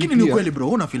 yeye. Lakini ni ukweli bro,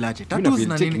 unafilaje? Tattoos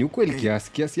na Ni nini? ukweli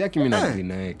kiasi yake mimi na Eh, agree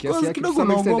naye. cause Kiasi yake kidogo to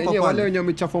some extent, unaogopa yenyewe wale pale. wenye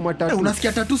wamechafua matatu.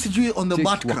 Unasikia tattoo sijui on the Check,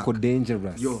 butt crack. wako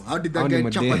dangerous. Yo, how did that Hao ni guy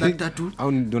chapa made- that tattoo?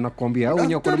 Hao ndio nakwambia, hao I'm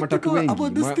wenye wako na telling matatu you wengi,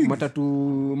 about these things. matatu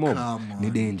mob Come ni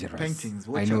on. dangerous. Paintings,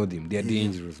 I watch know out. them. They are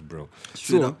dangerous, bro.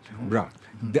 Straight So, up. bro,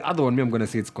 the other one, me, I'm gonna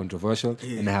say it's controversial,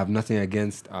 and I have nothing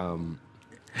against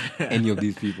any of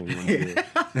these people.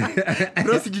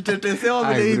 Bro, sijitetee, sema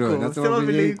Aye, vile bro, iko. that's Sema what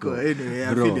vile we iko. iko. Anyway,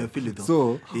 I Bro, feel it though.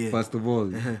 so Yeah. first of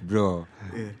all, bro,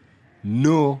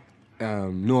 no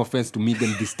offense to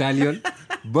Megan Thee Stallion,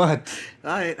 but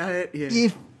Alright, yeah.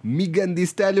 if Megan Thee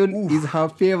Stallion is her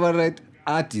favorite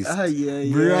artist, Yeah.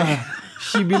 bruh,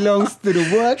 she belongs to the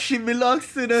what? She belongs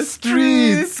to the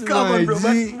streets. Streets, Come on, my bro. G.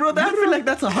 But, bro, I feel like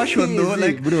that's a harsh one, though. Z,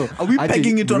 Like, bro. are we I pegging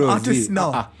think- it on bro, artists Z.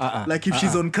 now? Like, if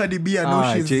she's on Cardi B, I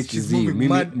know she's moving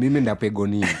mad. Mimi ndapego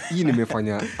nini hii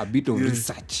nimefanya a bit of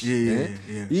research Yeah.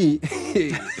 hii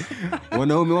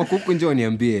wanaume wako huko nje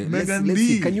waniambie Megan let's see,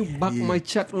 Thee. can you back my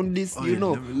chat on this Oh, you yeah,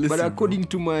 know listen, but according bro.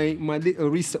 to my little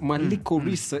research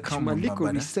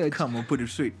Come on, put it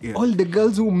straight. Yeah. all the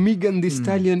girls who Megan Thee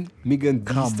Stallion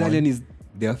is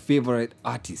their favorite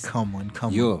artist. Come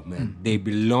on. Yo, man, they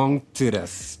belong to the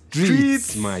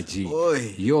streets, my G.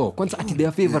 Oi. Yo, kwanza ati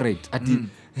their favorite. Ati,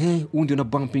 hey, huu ndio na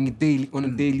bumping daily, on a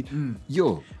daily.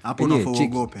 Yo. Hapo enye, unafaa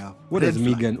check. uogope hapo. What Red does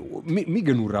flag.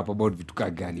 Megan will rap about vitu ka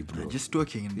gani, bro? Just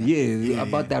talking. In that. Yeah,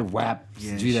 about that rap.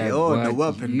 Yeah, sijui that the what,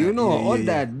 rap and you that. know, Yeah, all yeah,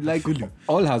 that. yeah. Like,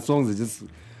 all her songs are just,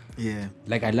 Yeah.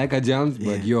 like, I like her jams, but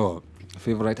Yeah. yo,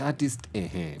 favorite artist,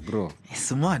 bro. It's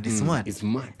smart. It's smart. It's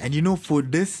mad. And you know,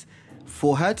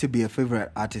 for her to be a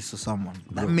favorite artist or someone,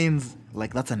 that means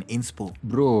like that's an inspo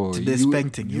Bro, to this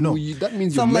painting, you know. that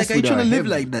means so you I'm mess like, are you with trying to her live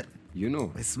heavily. like that? You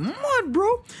know. It's smart,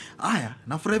 bro. Aya,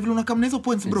 na furahi vile unakam na hizo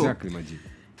points, bro. Exactly, Maji.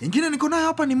 Ingine niko nayo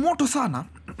hapa ni moto sana.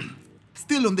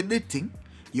 Still on the dating,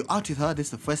 you're out with her, this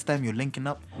is the first time you're linking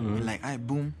up. You're like, "Alright,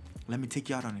 boom, let me take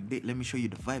you out on a date. Let me show you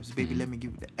the vibes, baby. Let me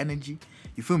give you the energy."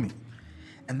 You feel me?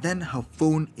 And then her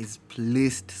phone is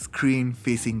placed screen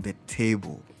facing the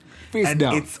table. Face and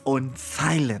down. it's on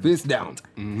silent. Face down.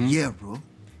 Yeah, bro.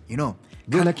 You know,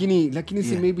 Bro, lakini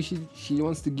see, Yeah. maybe she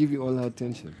wants to give you all her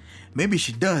attention. maybe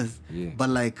she does, Yeah. but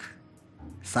like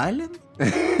silent.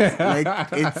 Like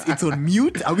it's on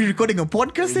mute. Are we recording a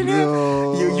podcast in here?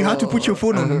 Bro. You have to put your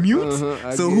phone on mute.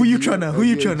 I So get who you you, trying I to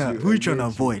get you.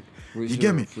 avoid? For You sure,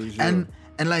 get me? for sure. And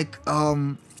like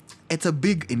it's a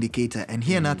big indicator, and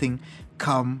here nothing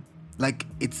come like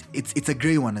it's a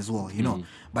gray one as well, you know.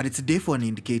 But it's a day for an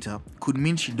indicator. Could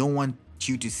mean she don't want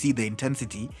you to see the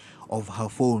intensity of her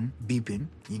phone beeping.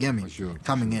 You get me? For sure,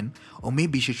 Coming in, or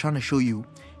maybe she's trying to show you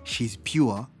she's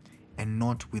pure and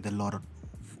not with a lot of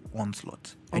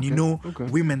onslaught. And you Okay, know, okay.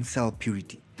 women sell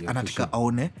purity. Yeah, Anataka for sure.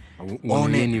 aone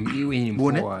Iwe ni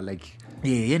Uone? mpoa, like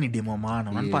yeah, ni demo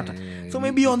maana unanipata. Yeah, So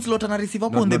maybe onslaught ana receive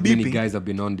up not on the many beeping. guys have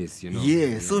been on this, you know.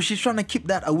 Yeah, so she's trying to keep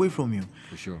that away from you.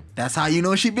 For sure. That's how you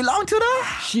know she belong to the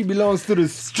She belongs to the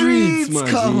streets, Streets, man.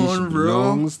 come She on, bro.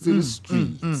 belongs to the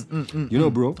streets. You know,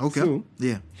 bro. Okay. So,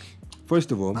 Yeah.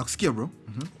 first of all, Nakusikia, bro.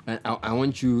 I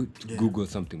want you to Google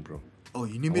something, bro. Oh,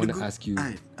 you need I me to want to go? ask you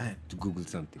Aight. to Google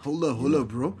something. Hold up,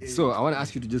 bro. So I want to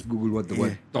ask you to just Google what the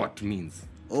word thought means.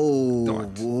 Oh,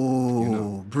 Thought. whoa, You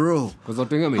know? bro. Because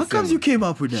watu wengi How wamesema, comes you came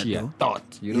up with that, she a though?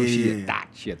 thought, you know, Yeah, she yeah, a yeah. that,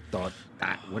 she a thought,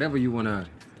 that, whatever you wanna,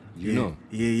 you know.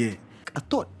 Yeah. A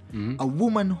thought. A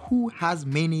woman who has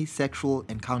many sexual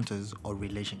encounters or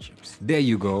relationships. There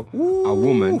you go. A Ooh.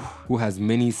 woman who has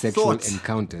many sexual Thoughts.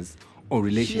 encounters or She a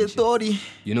relationships. thoughty.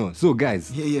 You know, so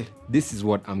guys, Yeah. this is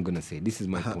what I'm gonna say. This is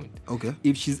my point. Okay.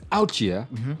 If she's out here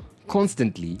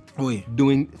constantly Oi.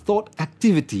 doing thought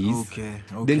activities, Okay.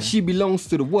 then she belongs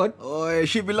to the what? Oh,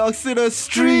 she belongs to the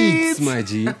Streets, streets. my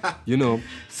G. You know.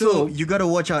 So you gotta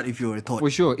watch out if you're a thought. For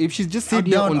sure. If she's just Sit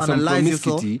sitting here down, on some analyze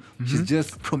yourself. promiscuity, she's just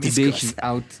today Promiscuous. she's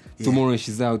out, tomorrow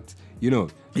she's out. You know,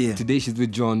 Yeah. today she's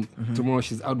with John, tomorrow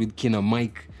she's out with Kina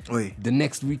Mike. Oi. The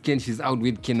next weekend she's out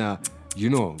with Kina, you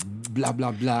know, blah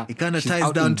blah blah. It kinda She's ties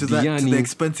out down in to that, to Diani. the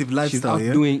expensive She's lifestyle, out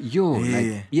yeah? doing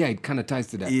Yeah. it kind of ties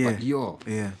to that. Yeah. But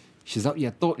Yeah. she's out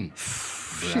here thoughting.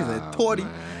 She's a thoughty.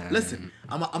 Listen,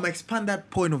 I'm expand that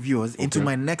point of yours into Okay.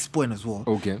 my next point as well.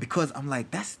 Okay. Because I'm like,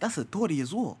 that's a thoughty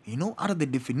as well. You know, out of the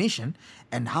definition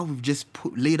and how we've just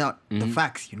laid out the Mm-hmm.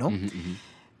 facts. You know,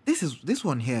 this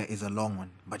one here is a long one,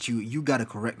 but you gotta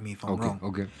correct me if I'm Okay, wrong.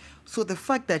 okay. So the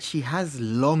fact that she has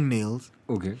long nails,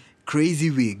 Okay. crazy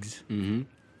wigs, Mm-hmm.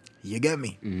 you get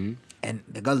me. And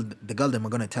the girl them are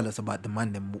gonna tell us about the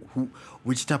man them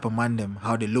which type of man them,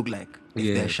 how they look like, if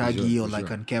Yeah, they're for shaggy sure, or for like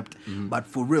sure. unkempt. But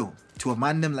for real, to a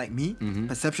man them like me,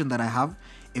 perception that I have,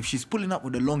 if she's pulling up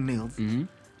with the long nails,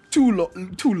 too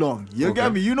long. You Okay.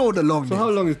 get me? You know the long So nails. how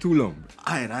long is too long?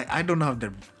 I don't have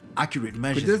the accurate But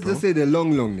measures. just bro. say the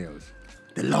long nails.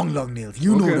 The long nails.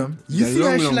 You know Okay. them. You The see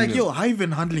long, her, she long like, nails. yo, how you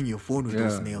even handling your phone with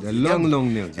those Yeah, nails? the You get long, me?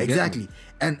 long nails, you get me? Exactly.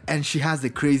 And she has the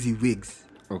crazy wigs,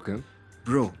 Okay.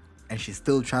 bro. And she's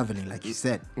still traveling, like you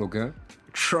said. Okay.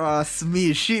 Trust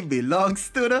me, she belongs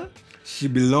to the She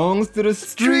belongs to the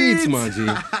streets, man. G.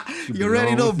 She You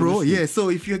already belongs know, to bro. the Yeah. streets. So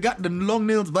if you got the long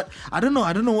nails, but I don't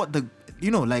know what the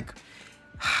like.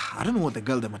 I don't know what the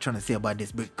girl them are trying to say about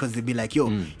this, because they'd be like, "Yo,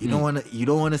 you don't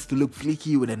want us to look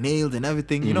fleeky with the nails and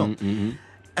everything, you know."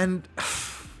 And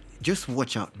just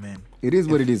watch out, man. It is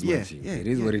what it is, Yeah, man. G. yeah, It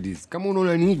is yeah. what it is. Come on,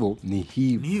 Nivo. Ni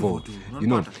Nivo, hivo. dude. Not You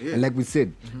know, matter, yeah. and like we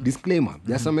said, disclaimer,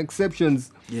 there are some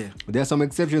exceptions. Yeah. There are some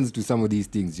exceptions to some of these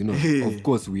things, you know. Yeah. Of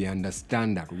course, we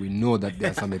understand that. We know that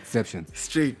there are some exceptions.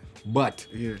 Straight. But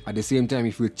Yeah. at the same time,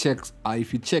 if you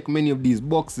check many of these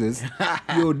boxes,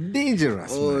 you're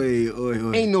dangerous, man.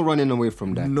 Oi. Ain't no running away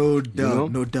from that. No you doubt, know?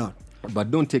 no doubt.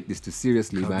 But don't take this too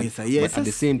seriously, man. Kabisa. Yeah, but it's at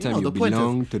the just, same you time, know, you the point is-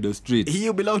 belong to the streets.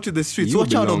 You belong to the streets. You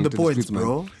Watch out belong on the to points, streets, man.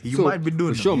 bro. You So, might be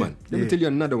doing for sure, them, man. Let me yeah. tell you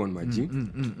another one, my G.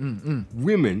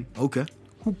 Women Okay.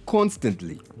 who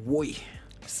constantly Boy.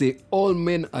 say all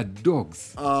men are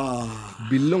dogs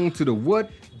belong to the what?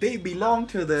 They belong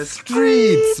to the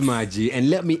Streets, my G. And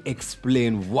let me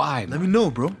explain why. Let man. me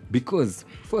know, bro. Because,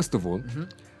 first of all,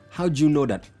 how do you know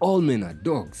that all men are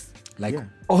dogs? Like Yeah.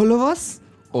 all of us?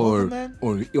 All Or, the men?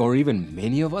 or even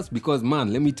many of us? Because,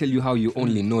 man, let me tell you how you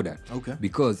only know that. Okay.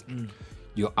 Because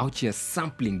you're out here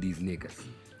sampling these niggas.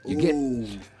 You get...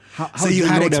 How So do you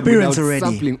had know that experience without already?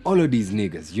 sampling all of these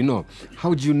niggas, you know?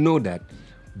 How do you know that?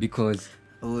 Because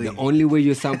Oi. the only way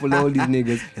you sample all these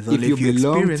niggas It's if only you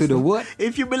belong experience to the them. what?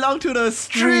 If you belong to the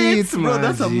streets, bro, man,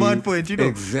 that's a G. mad point, you know.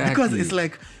 Because Exactly. it's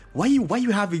like, why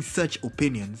you having such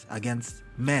opinions against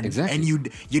men, Exactly. and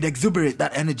you'd exuberate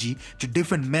that energy to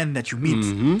different men that you meet,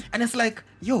 Mm-hmm. and it's like,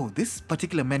 yo, this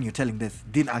particular man you're telling this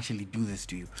didn't actually do this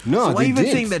to you. No, so why they even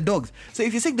didn't. saying the dogs? So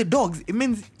if you're saying the dogs, it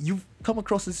means you've come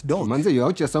across this dog, Man, say you're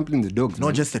out here sampling the dogs. not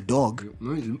man. just a dog.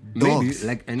 Maybe, Dogs.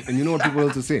 like, and you know what people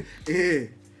also say?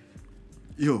 Hey,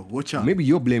 yo, watch out. Maybe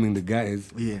you're blaming the guys.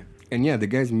 Yeah, And yeah, the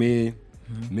guys may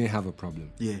have a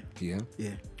problem. yeah, Yeah. yeah.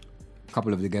 A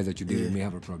couple of the guys that you deal with Yeah. may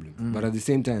have a problem. But at the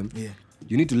same time, Yeah.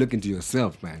 you need to look into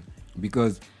yourself, man.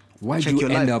 Because why Check do you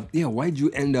your end life. up why do you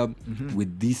end up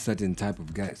with these certain type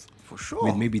of guys? For sure.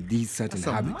 With maybe these certain That's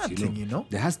a habits, mad thing, you know?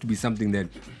 There has to be something that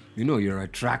you're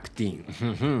attracting.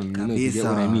 You get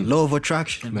what I mean? Law of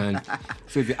attraction, Man.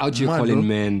 So if you're out here Mad, calling bro.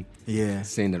 men, Yeah.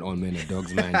 saying that all men are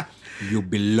dogs, man, you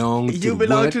belong to You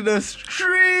belong what? to the The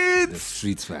streets.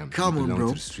 streets, fam. Come You on, belong bro.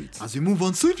 to the streets. As we move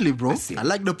on swiftly, bro. said I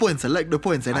like the points. And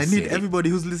I need said it. everybody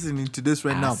who's listening to this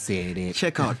right I now. said it.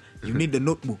 Check out. You need the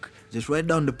notebook. Just write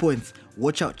down the points.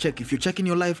 Watch out. Check. If you're checking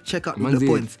your life, check out with the Manze,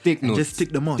 points. take and notes. just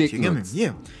tick them out. Take You get me? notes.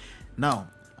 Yeah. Now,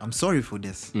 I'm sorry for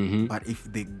this, Mm-hmm. but if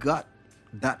they got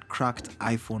that cracked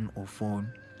iPhone or phone,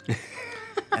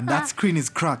 and that screen is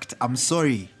cracked, I'm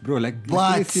sorry. Bro, like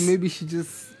But- see, maybe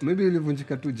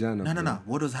ilivunjika tu jana. No. bro.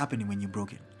 What was happening when you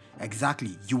broke it?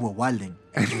 Exactly. You were wilding.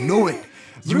 You know it.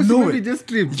 You Bro, so know maybe it. just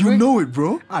tripped, You right? know it,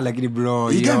 bro. Like it, bro.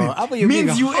 You get me? How you Means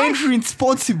being you harsh? ain't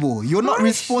responsible. You're not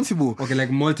responsible. Okay, like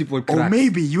multiple cracks. Or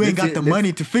maybe you ain't Let's got say- the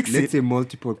money to fix Let's it. say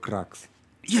multiple cracks.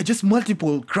 Yeah, just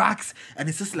multiple cracks, and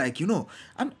it's just like, I'm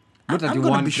Not like gonna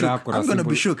one be shook. crack or a I'm gonna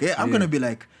be simple- shook. Yeah, I'm Yeah. gonna be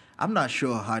like, I'm not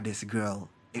sure how this girl.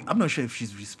 I'm not sure if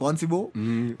she's responsible,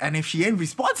 Mm-hmm. and if she ain't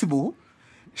responsible,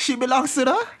 She belongs to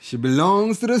the She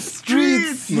belongs to the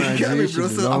streets, You man. get me, She bro.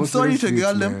 So I'm belongs sorry to the streets,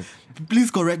 girl them. man.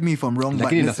 Please correct me if I'm wrong, but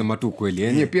Lakini listen, nasema tu kweli.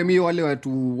 Yenye pia mi wale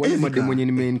watu wale Easy madem ka. wenye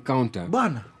nime-encounter.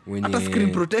 bana Wenye hata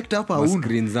screen protector hapa ma hauna.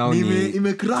 screen zao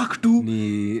Ime crack tu.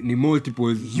 ni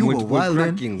multiple You were multiple wild then.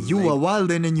 crackings. You like, were wild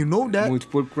then, and you know that.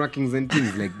 multiple crackings and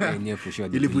things like that. Yeah, for sure.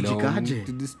 They belong Ilivujikaje.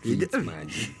 to the streets, man.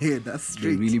 Yeah, that's They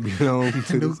straight. really belong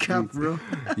to No the cap, streets. bro.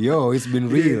 Yo, it's been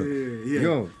real. Yeah.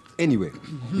 Yo, anyway,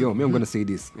 me, I'm gonna say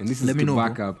this, and this is Let me to know,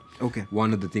 back bro. up Okay.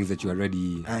 one of the things that you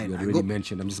already Alright, already go.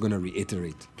 mentioned. I'm just gonna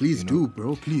reiterate. Please you know. do,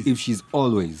 bro. Please. If she's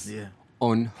always Yeah.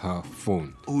 on her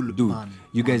phone, Oh, dude, man.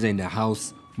 you guys are in the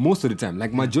house most of the time.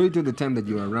 Like majority of the time that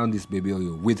you're around this baby or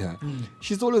you're with her,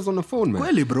 she's always on the phone, man.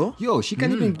 Kweli, bro. Yo, she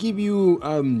can't even give you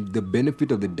the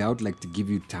benefit of the doubt, like to give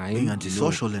you time. Being you know,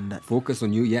 antisocial and that. Focus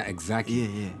on you. Yeah, exactly.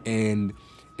 Yeah.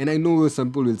 And I know some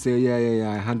people will say, yeah,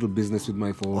 I handle business with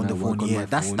my phone. On the I work phone, on yeah. my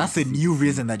That's phone. a new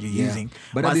reason that you're Yeah. using.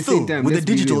 But at the still, same time, with the let's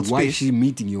be digital real, why is space, she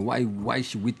meeting you? Why is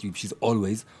she with you if she's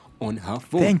always on her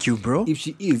phone? Thank you, bro. If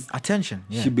she is, attention.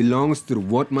 Yeah. she belongs to the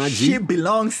what, my G? She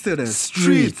belongs to the streets.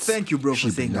 Streets. Thank you, bro, She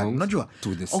for saying that. belongs Unajua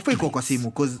to the aufai kwa streets.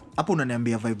 simu cause hapo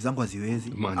unaniambia vibes zangu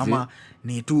haziwezi Manze. ama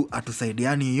ni tu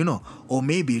atusaidiani, you know, or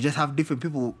maybe you just have different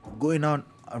people going on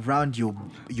around your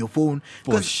phone.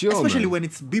 For 'Cause sure, especially man. when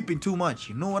it's beeping too much.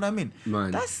 You know what I mean?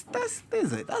 Man.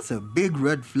 That's a big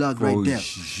red flag For right there.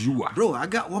 sure. Bro, I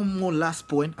got one more last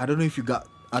point. I don't know if you got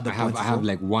other I points. have as well.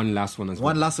 like one last one as well.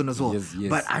 One last one as well. Yes.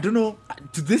 But I don't know,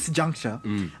 to this juncture,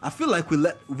 I feel like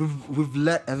we've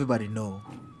let everybody know,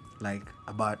 like,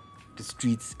 about the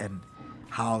streets and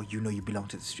how you know you belong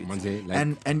to the streets. Manze,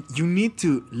 like- and you need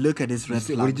to look at this red What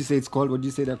flag. did you say it's called? What did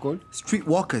you say they're called? Street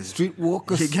walkers. Street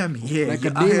walkers. You get me? Yeah. Like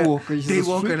you're a out day here, walker. She's Day a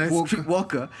walker street and a walker. street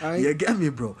walker. Aye. You get me,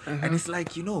 bro? And it's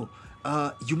like, you know,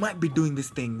 you might be doing these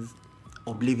things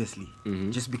obliviously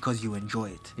just because you enjoy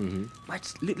it.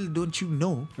 But little don't you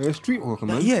know. A street walker,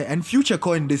 man. Yeah, and Future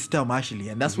coined this term actually,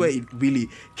 and that's where it really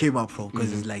came up from,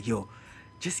 because it's like, yo,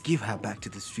 just give her back to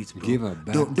the streets, bro. Give her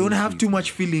back Don't to the have streets. too much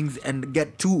feelings and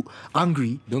get too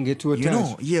angry. Don't get too You know,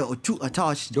 attached. yeah, or too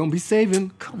attached. Don't be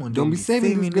saving. Come on, Don't be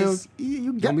saving these girls.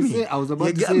 You get Don't be me. say- I was about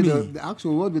You to get say me. the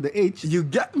actual word with the H. You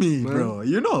get me, Man. bro.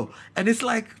 You know, and it's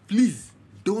like, please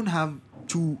don't have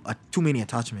too many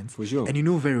attachments. For sure. And you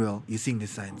know very well, you're seeing the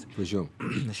signs. For sure.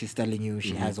 She's telling you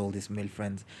she has all these male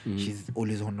friends. She's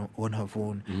always on her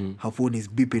phone. Her phone is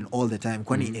beeping all the time.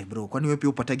 Kwani bro, kwani wewe pia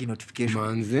upatagi notification?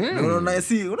 Manze. No,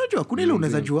 si unajua kuna ile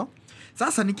unaweza jua.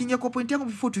 Sasa nikiingia kwa point yangu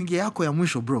before tuingie yako ya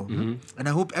mwisho, bro. And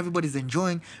I hope everybody's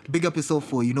enjoying. Big up yourself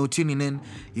for, you know, tuning in,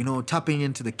 you know, tapping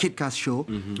into the KidCast show.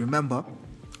 Remember,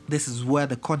 this is where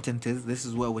the content is. This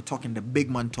is where we're talking the big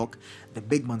man talk, the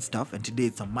big man stuff. And today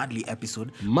it's a Madly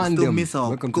episode. We Mandem. still miss our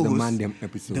Welcome to the co-host, Mandem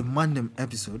episode. The Mandem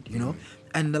episode, you know.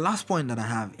 And the last point that I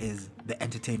have is the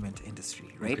entertainment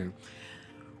industry, right? Okay.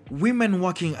 Women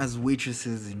working as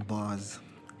waitresses in bars,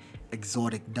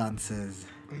 exotic dancers,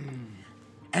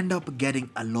 end up getting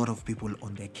a lot of people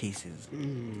on their cases.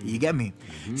 You get me?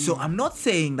 So I'm not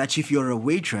saying that if you're a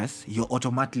waitress, you're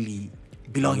automatically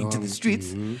belonging to the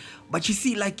streets. But you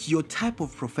see, like, your type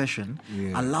of profession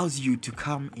allows you to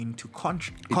come into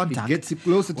contact. It gets you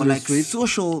closer to or the like streets.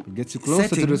 social It gets you closer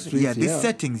to the settings. streets, Yeah, these yeah.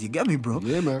 settings, you get me, bro?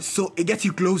 Yeah, man. So it gets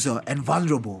you closer and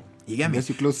vulnerable. You get me? Gets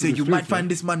you closer So to the you might streets, find man.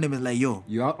 this man name is like, yo,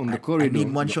 You're out on the I corridor.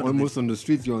 need one You're shot of almost on the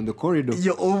streets. You're on the corridor.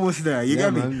 you're almost there. You Yeah,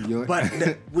 get me? man, you're- But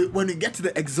when you get to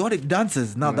the exotic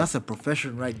dancers, now that's a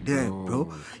profession right there,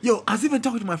 bro. Yo, I was even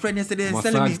talking to my friend yesterday and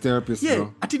telling me, Massage therapist, yeah,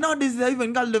 bro. I think nowadays there are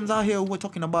even girls out here who are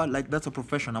talking about, like, that's a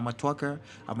profession. I'm a twerker.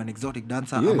 I'm an exotic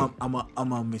dancer. Yeah.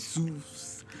 I'm a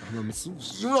masseuse. I'm a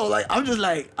masseuse. You know, like I'm just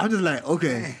like,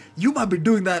 okay, you might be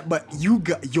doing that, but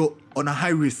you're on a high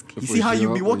risk. You For see how you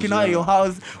sure, be for walking out of sure. your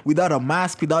house without a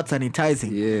mask, without sanitizing.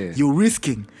 Yeah. You're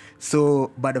risking.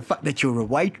 So, by the fact that you're a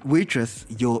white waitress,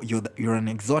 you're an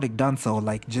exotic dancer, or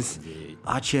like just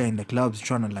out here in the clubs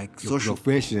trying to like Your social.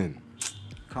 profession.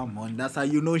 Come on, that's how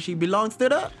you know she belongs to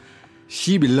the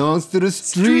She belongs to the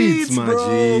streets, my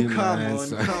bro. G, Come man. on,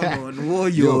 So- come on. Whoa,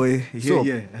 Yo, yo, so,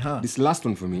 yeah. Uh-huh. this last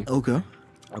one for me, Okay.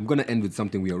 I'm gonna end with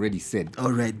something we already said.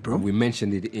 All right, bro. We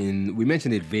mentioned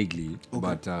it vaguely,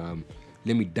 but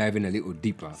let me dive in a little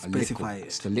deeper. Specify it.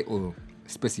 Just a little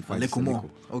specify. A just little more.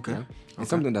 Okay. Yeah? It's Okay.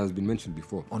 something that has been mentioned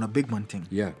before. On a big man thing.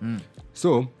 Yeah.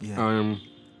 So, Yeah.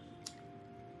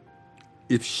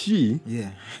 if she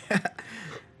Yeah.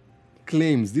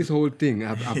 claims this whole thing,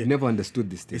 I've never understood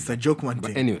this thing. It's a joke man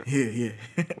But thing. anyway.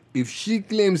 Yeah. If she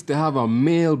claims to have a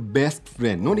male best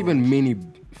friend, not even many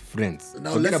friends.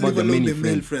 Now, Forget let's about leave alone many the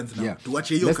male friends now. Yeah. To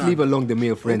watch your Let's card. leave along the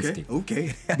male friends Okay. thing.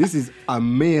 Okay. This is a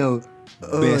male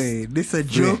Oi, this a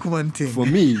joke, friend. man thing. For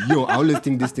me, yo, I always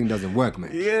think this thing doesn't work, man.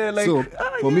 Yeah, like, so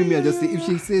for me, yeah, I just say if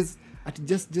she says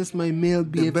just my male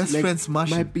BFF, best like, friend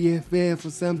smashing. my BFF or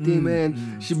something,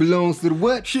 man. She belongs to the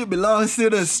what? She belongs to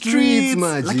the streets,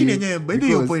 man. lakini yenyewe by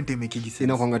the way point imekiji sense.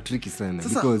 Inakwanga tricky sana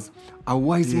Sasa- because a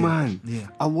wise man, yeah.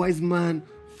 a wise man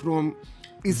from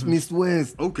East Miss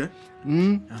West. Okay.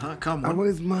 Come A on.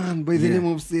 wise man by the Yeah. name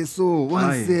of Say So once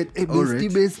Aye. said, hey,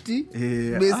 Alright. bestie,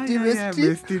 Yeah. bestie, Yeah,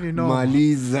 bestie ni noma.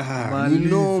 Maliza, ni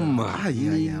noma.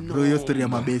 Yeah. Bro, your story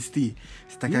of my bestie.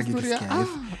 Sitakagi Your story, this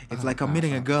It's like I'm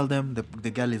meeting a girl,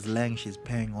 the girl is lying, she's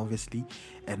paying, obviously.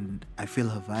 And I feel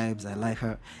her vibes, I like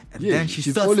her. And Yeah, then she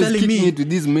she's starts always telling kicking me. it to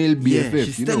this male BFF. Yeah,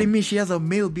 she's you telling know? me she has a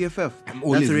male BFF. I'm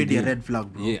always That's already with a him. red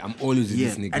flag, bro. Yeah, I'm always with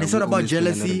this nigga. And it's We not about always spend a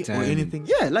lot of jealousy or time. anything.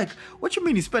 Yeah, like, what you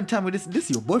mean you spend time with this? This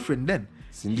is your boyfriend then.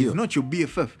 Sindio. He's not your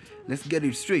BFF. Let's get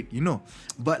it straight, you know.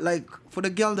 But like, for the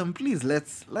girl then, please,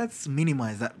 let's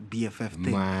minimize that BFF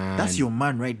thing. Man. That's your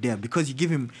man right there. Because you give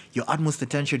him your utmost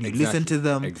attention. You Exactly. listen to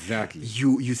them. Exactly.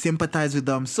 You sympathize with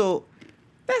them. So,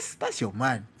 that's your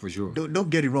man. For sure. Don't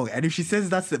get it wrong. And if she says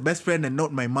that's the best friend and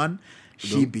not my man,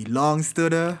 she belongs to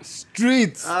the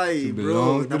Streets. Aye, She bro,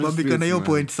 belongs to the nabambika streets, na hiyo man.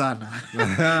 point sana.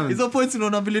 Hizo points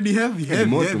unaona vile ni heavy.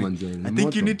 moto, manze, I ni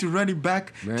think you moto. need to run it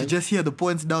back Man. to just hear the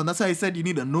points down. That's why I said you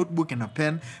need a notebook and a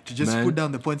pen to just Man. put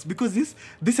down the points, because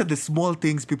these are the small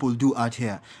things people do out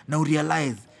here. Now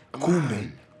realize,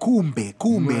 kumbe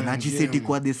Man, najiseti yeah.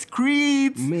 kwa the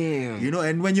streets. Man. You know,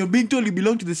 and when you're being told you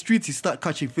belong to the streets, you start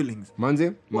catching feelings.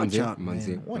 Manze, Watch manze, out, man.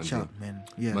 manze, Watch manze. out, man.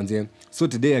 Yeah. Manze. So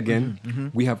today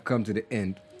again, we have come to the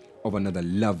end of another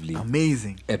lovely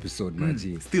Amazing. episode,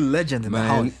 Manji. Still legend in the Man,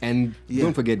 house. and Yeah.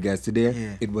 don't forget, guys, today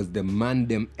Yeah. it was the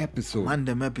Mandem episode.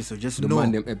 Mandem episode. Just the know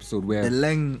Mandem episode where the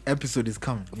Lang episode is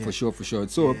coming. Yeah. for sure.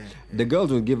 So the girls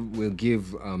will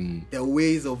give Their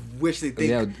ways of which they think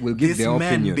Yeah, we'll give this their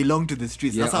man opinion. belong to the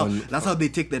streets. Yeah, That's how they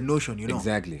take the notion, you know.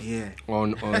 exactly Yeah.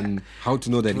 on how to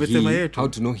know that Tumesema yetu. how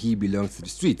to know he belongs to the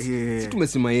streets. Yeah. Si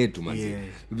tumesema yetu, manzi. Yeah.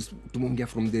 Tumeongea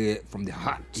from the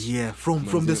heart. Yeah,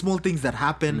 from the small things that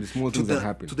happen, From the small to things the that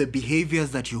happen. to the behaviors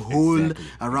that you hold Exactly,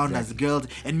 around as girls,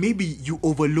 and maybe you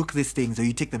overlook these things or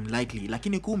you take them lightly.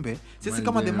 Lakini kumbe, sisi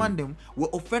kama the Mandem, we're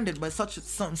offended by some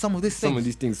of these things. Some of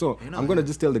these things. So You know, I'm gonna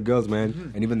just tell the girls,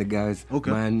 man, and even the guys,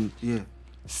 Okay. man, Yeah.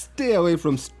 stay away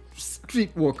from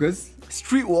streetwalkers.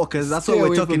 Streetwalkers, that's Stay what we're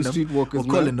away talking from them. streetwalkers,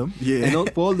 We're calling man. them. Yeah.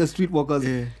 And for all the streetwalkers,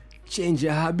 Yeah. change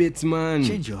your habits, man.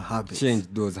 Change your habits. Change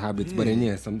those habits. But Yeah. then,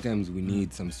 yeah, sometimes we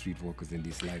need some streetwalkers in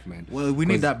this life, man. Well, we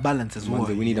need 'Cause, that balance as man,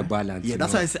 well. we need a balance, Yeah, you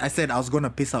that's know. why I said I was gonna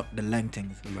piss out the Lang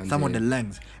things. Man, Some of yeah. the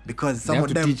Langs, because some They have of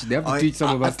to them teach. They have to are- teach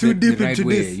some of are us too the deep right into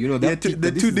way. this. You know, Yeah, they're too is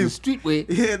the deep. street way.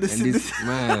 Yeah, this and is this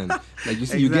man. Like you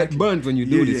see, you Exactly. get burnt when you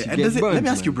do this. You And get does it, burnt. let me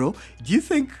ask you, man. bro. Do you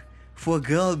think for a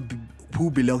girl who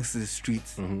belongs to the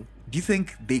streets, Mm-hmm. do you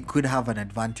think they could have an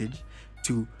advantage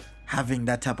to having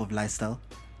that type of lifestyle?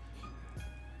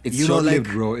 It's You know, short-lived,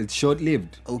 like- bro. It's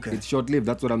short-lived. Okay. It's short-lived.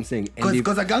 That's what I'm saying. And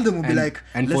Because if- a girl then will be and- like,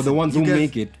 and for listen, the ones you who guys-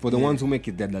 make it, Yeah. ones who make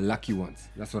it, they're the lucky ones.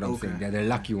 That's what I'm Okay. saying. They're the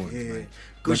lucky ones. Yeah. man.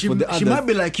 But Because she for the might others-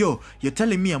 be like, yo, you're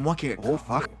telling me I'm working at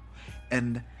fuck,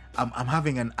 and I'm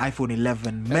having an iPhone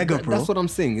 11 Mega Pro. That's what I'm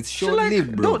saying. It's She like,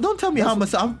 short-lived, bro. Don't tell me how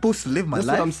much I'm supposed to live my That's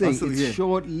life. what I'm saying. Also, It's yeah.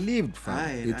 short-lived, fam.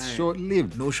 Aye, It's aye.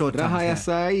 short-lived. No short terms Raha ya there.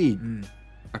 Saeed.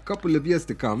 A couple of years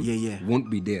to come, Yeah. won't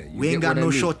be there. You We ain't get got what I no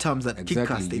mean? short terms at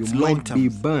Exactly. Kickcast. You It's might long be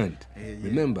terms. burned. Yeah.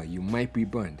 Remember, you might be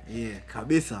burned. Yeah,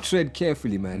 kabisa. Tread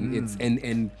carefully, man. It's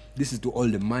and this is to all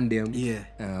the mandem. Yeah.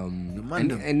 The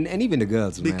mandem. and even the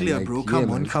girls, Be man. clear, Like, bro. yeah,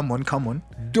 man. Come on.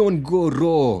 Don't go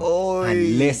raw Oi.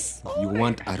 unless you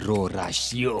want a raw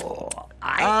ratio.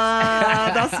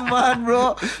 That's mad,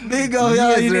 bro. Big up,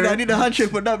 yeah. Yes, sir. I need a handshake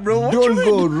for that, bro. What Don't you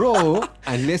go mean? raw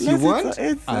unless you Unless want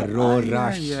it's a raw yeah,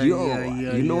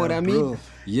 ratio. You know what I mean? bro.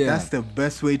 Yeah. That's the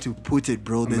best way to put it,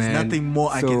 bro. There's Man, nothing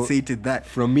more I so can say to that.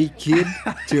 From me, kid,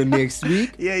 till next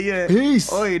week. Yeah.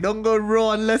 Peace. Oi, don't go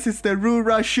raw unless it's the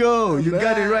Rura show. You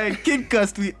got it right.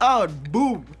 Kidcast, we out.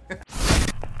 Boom.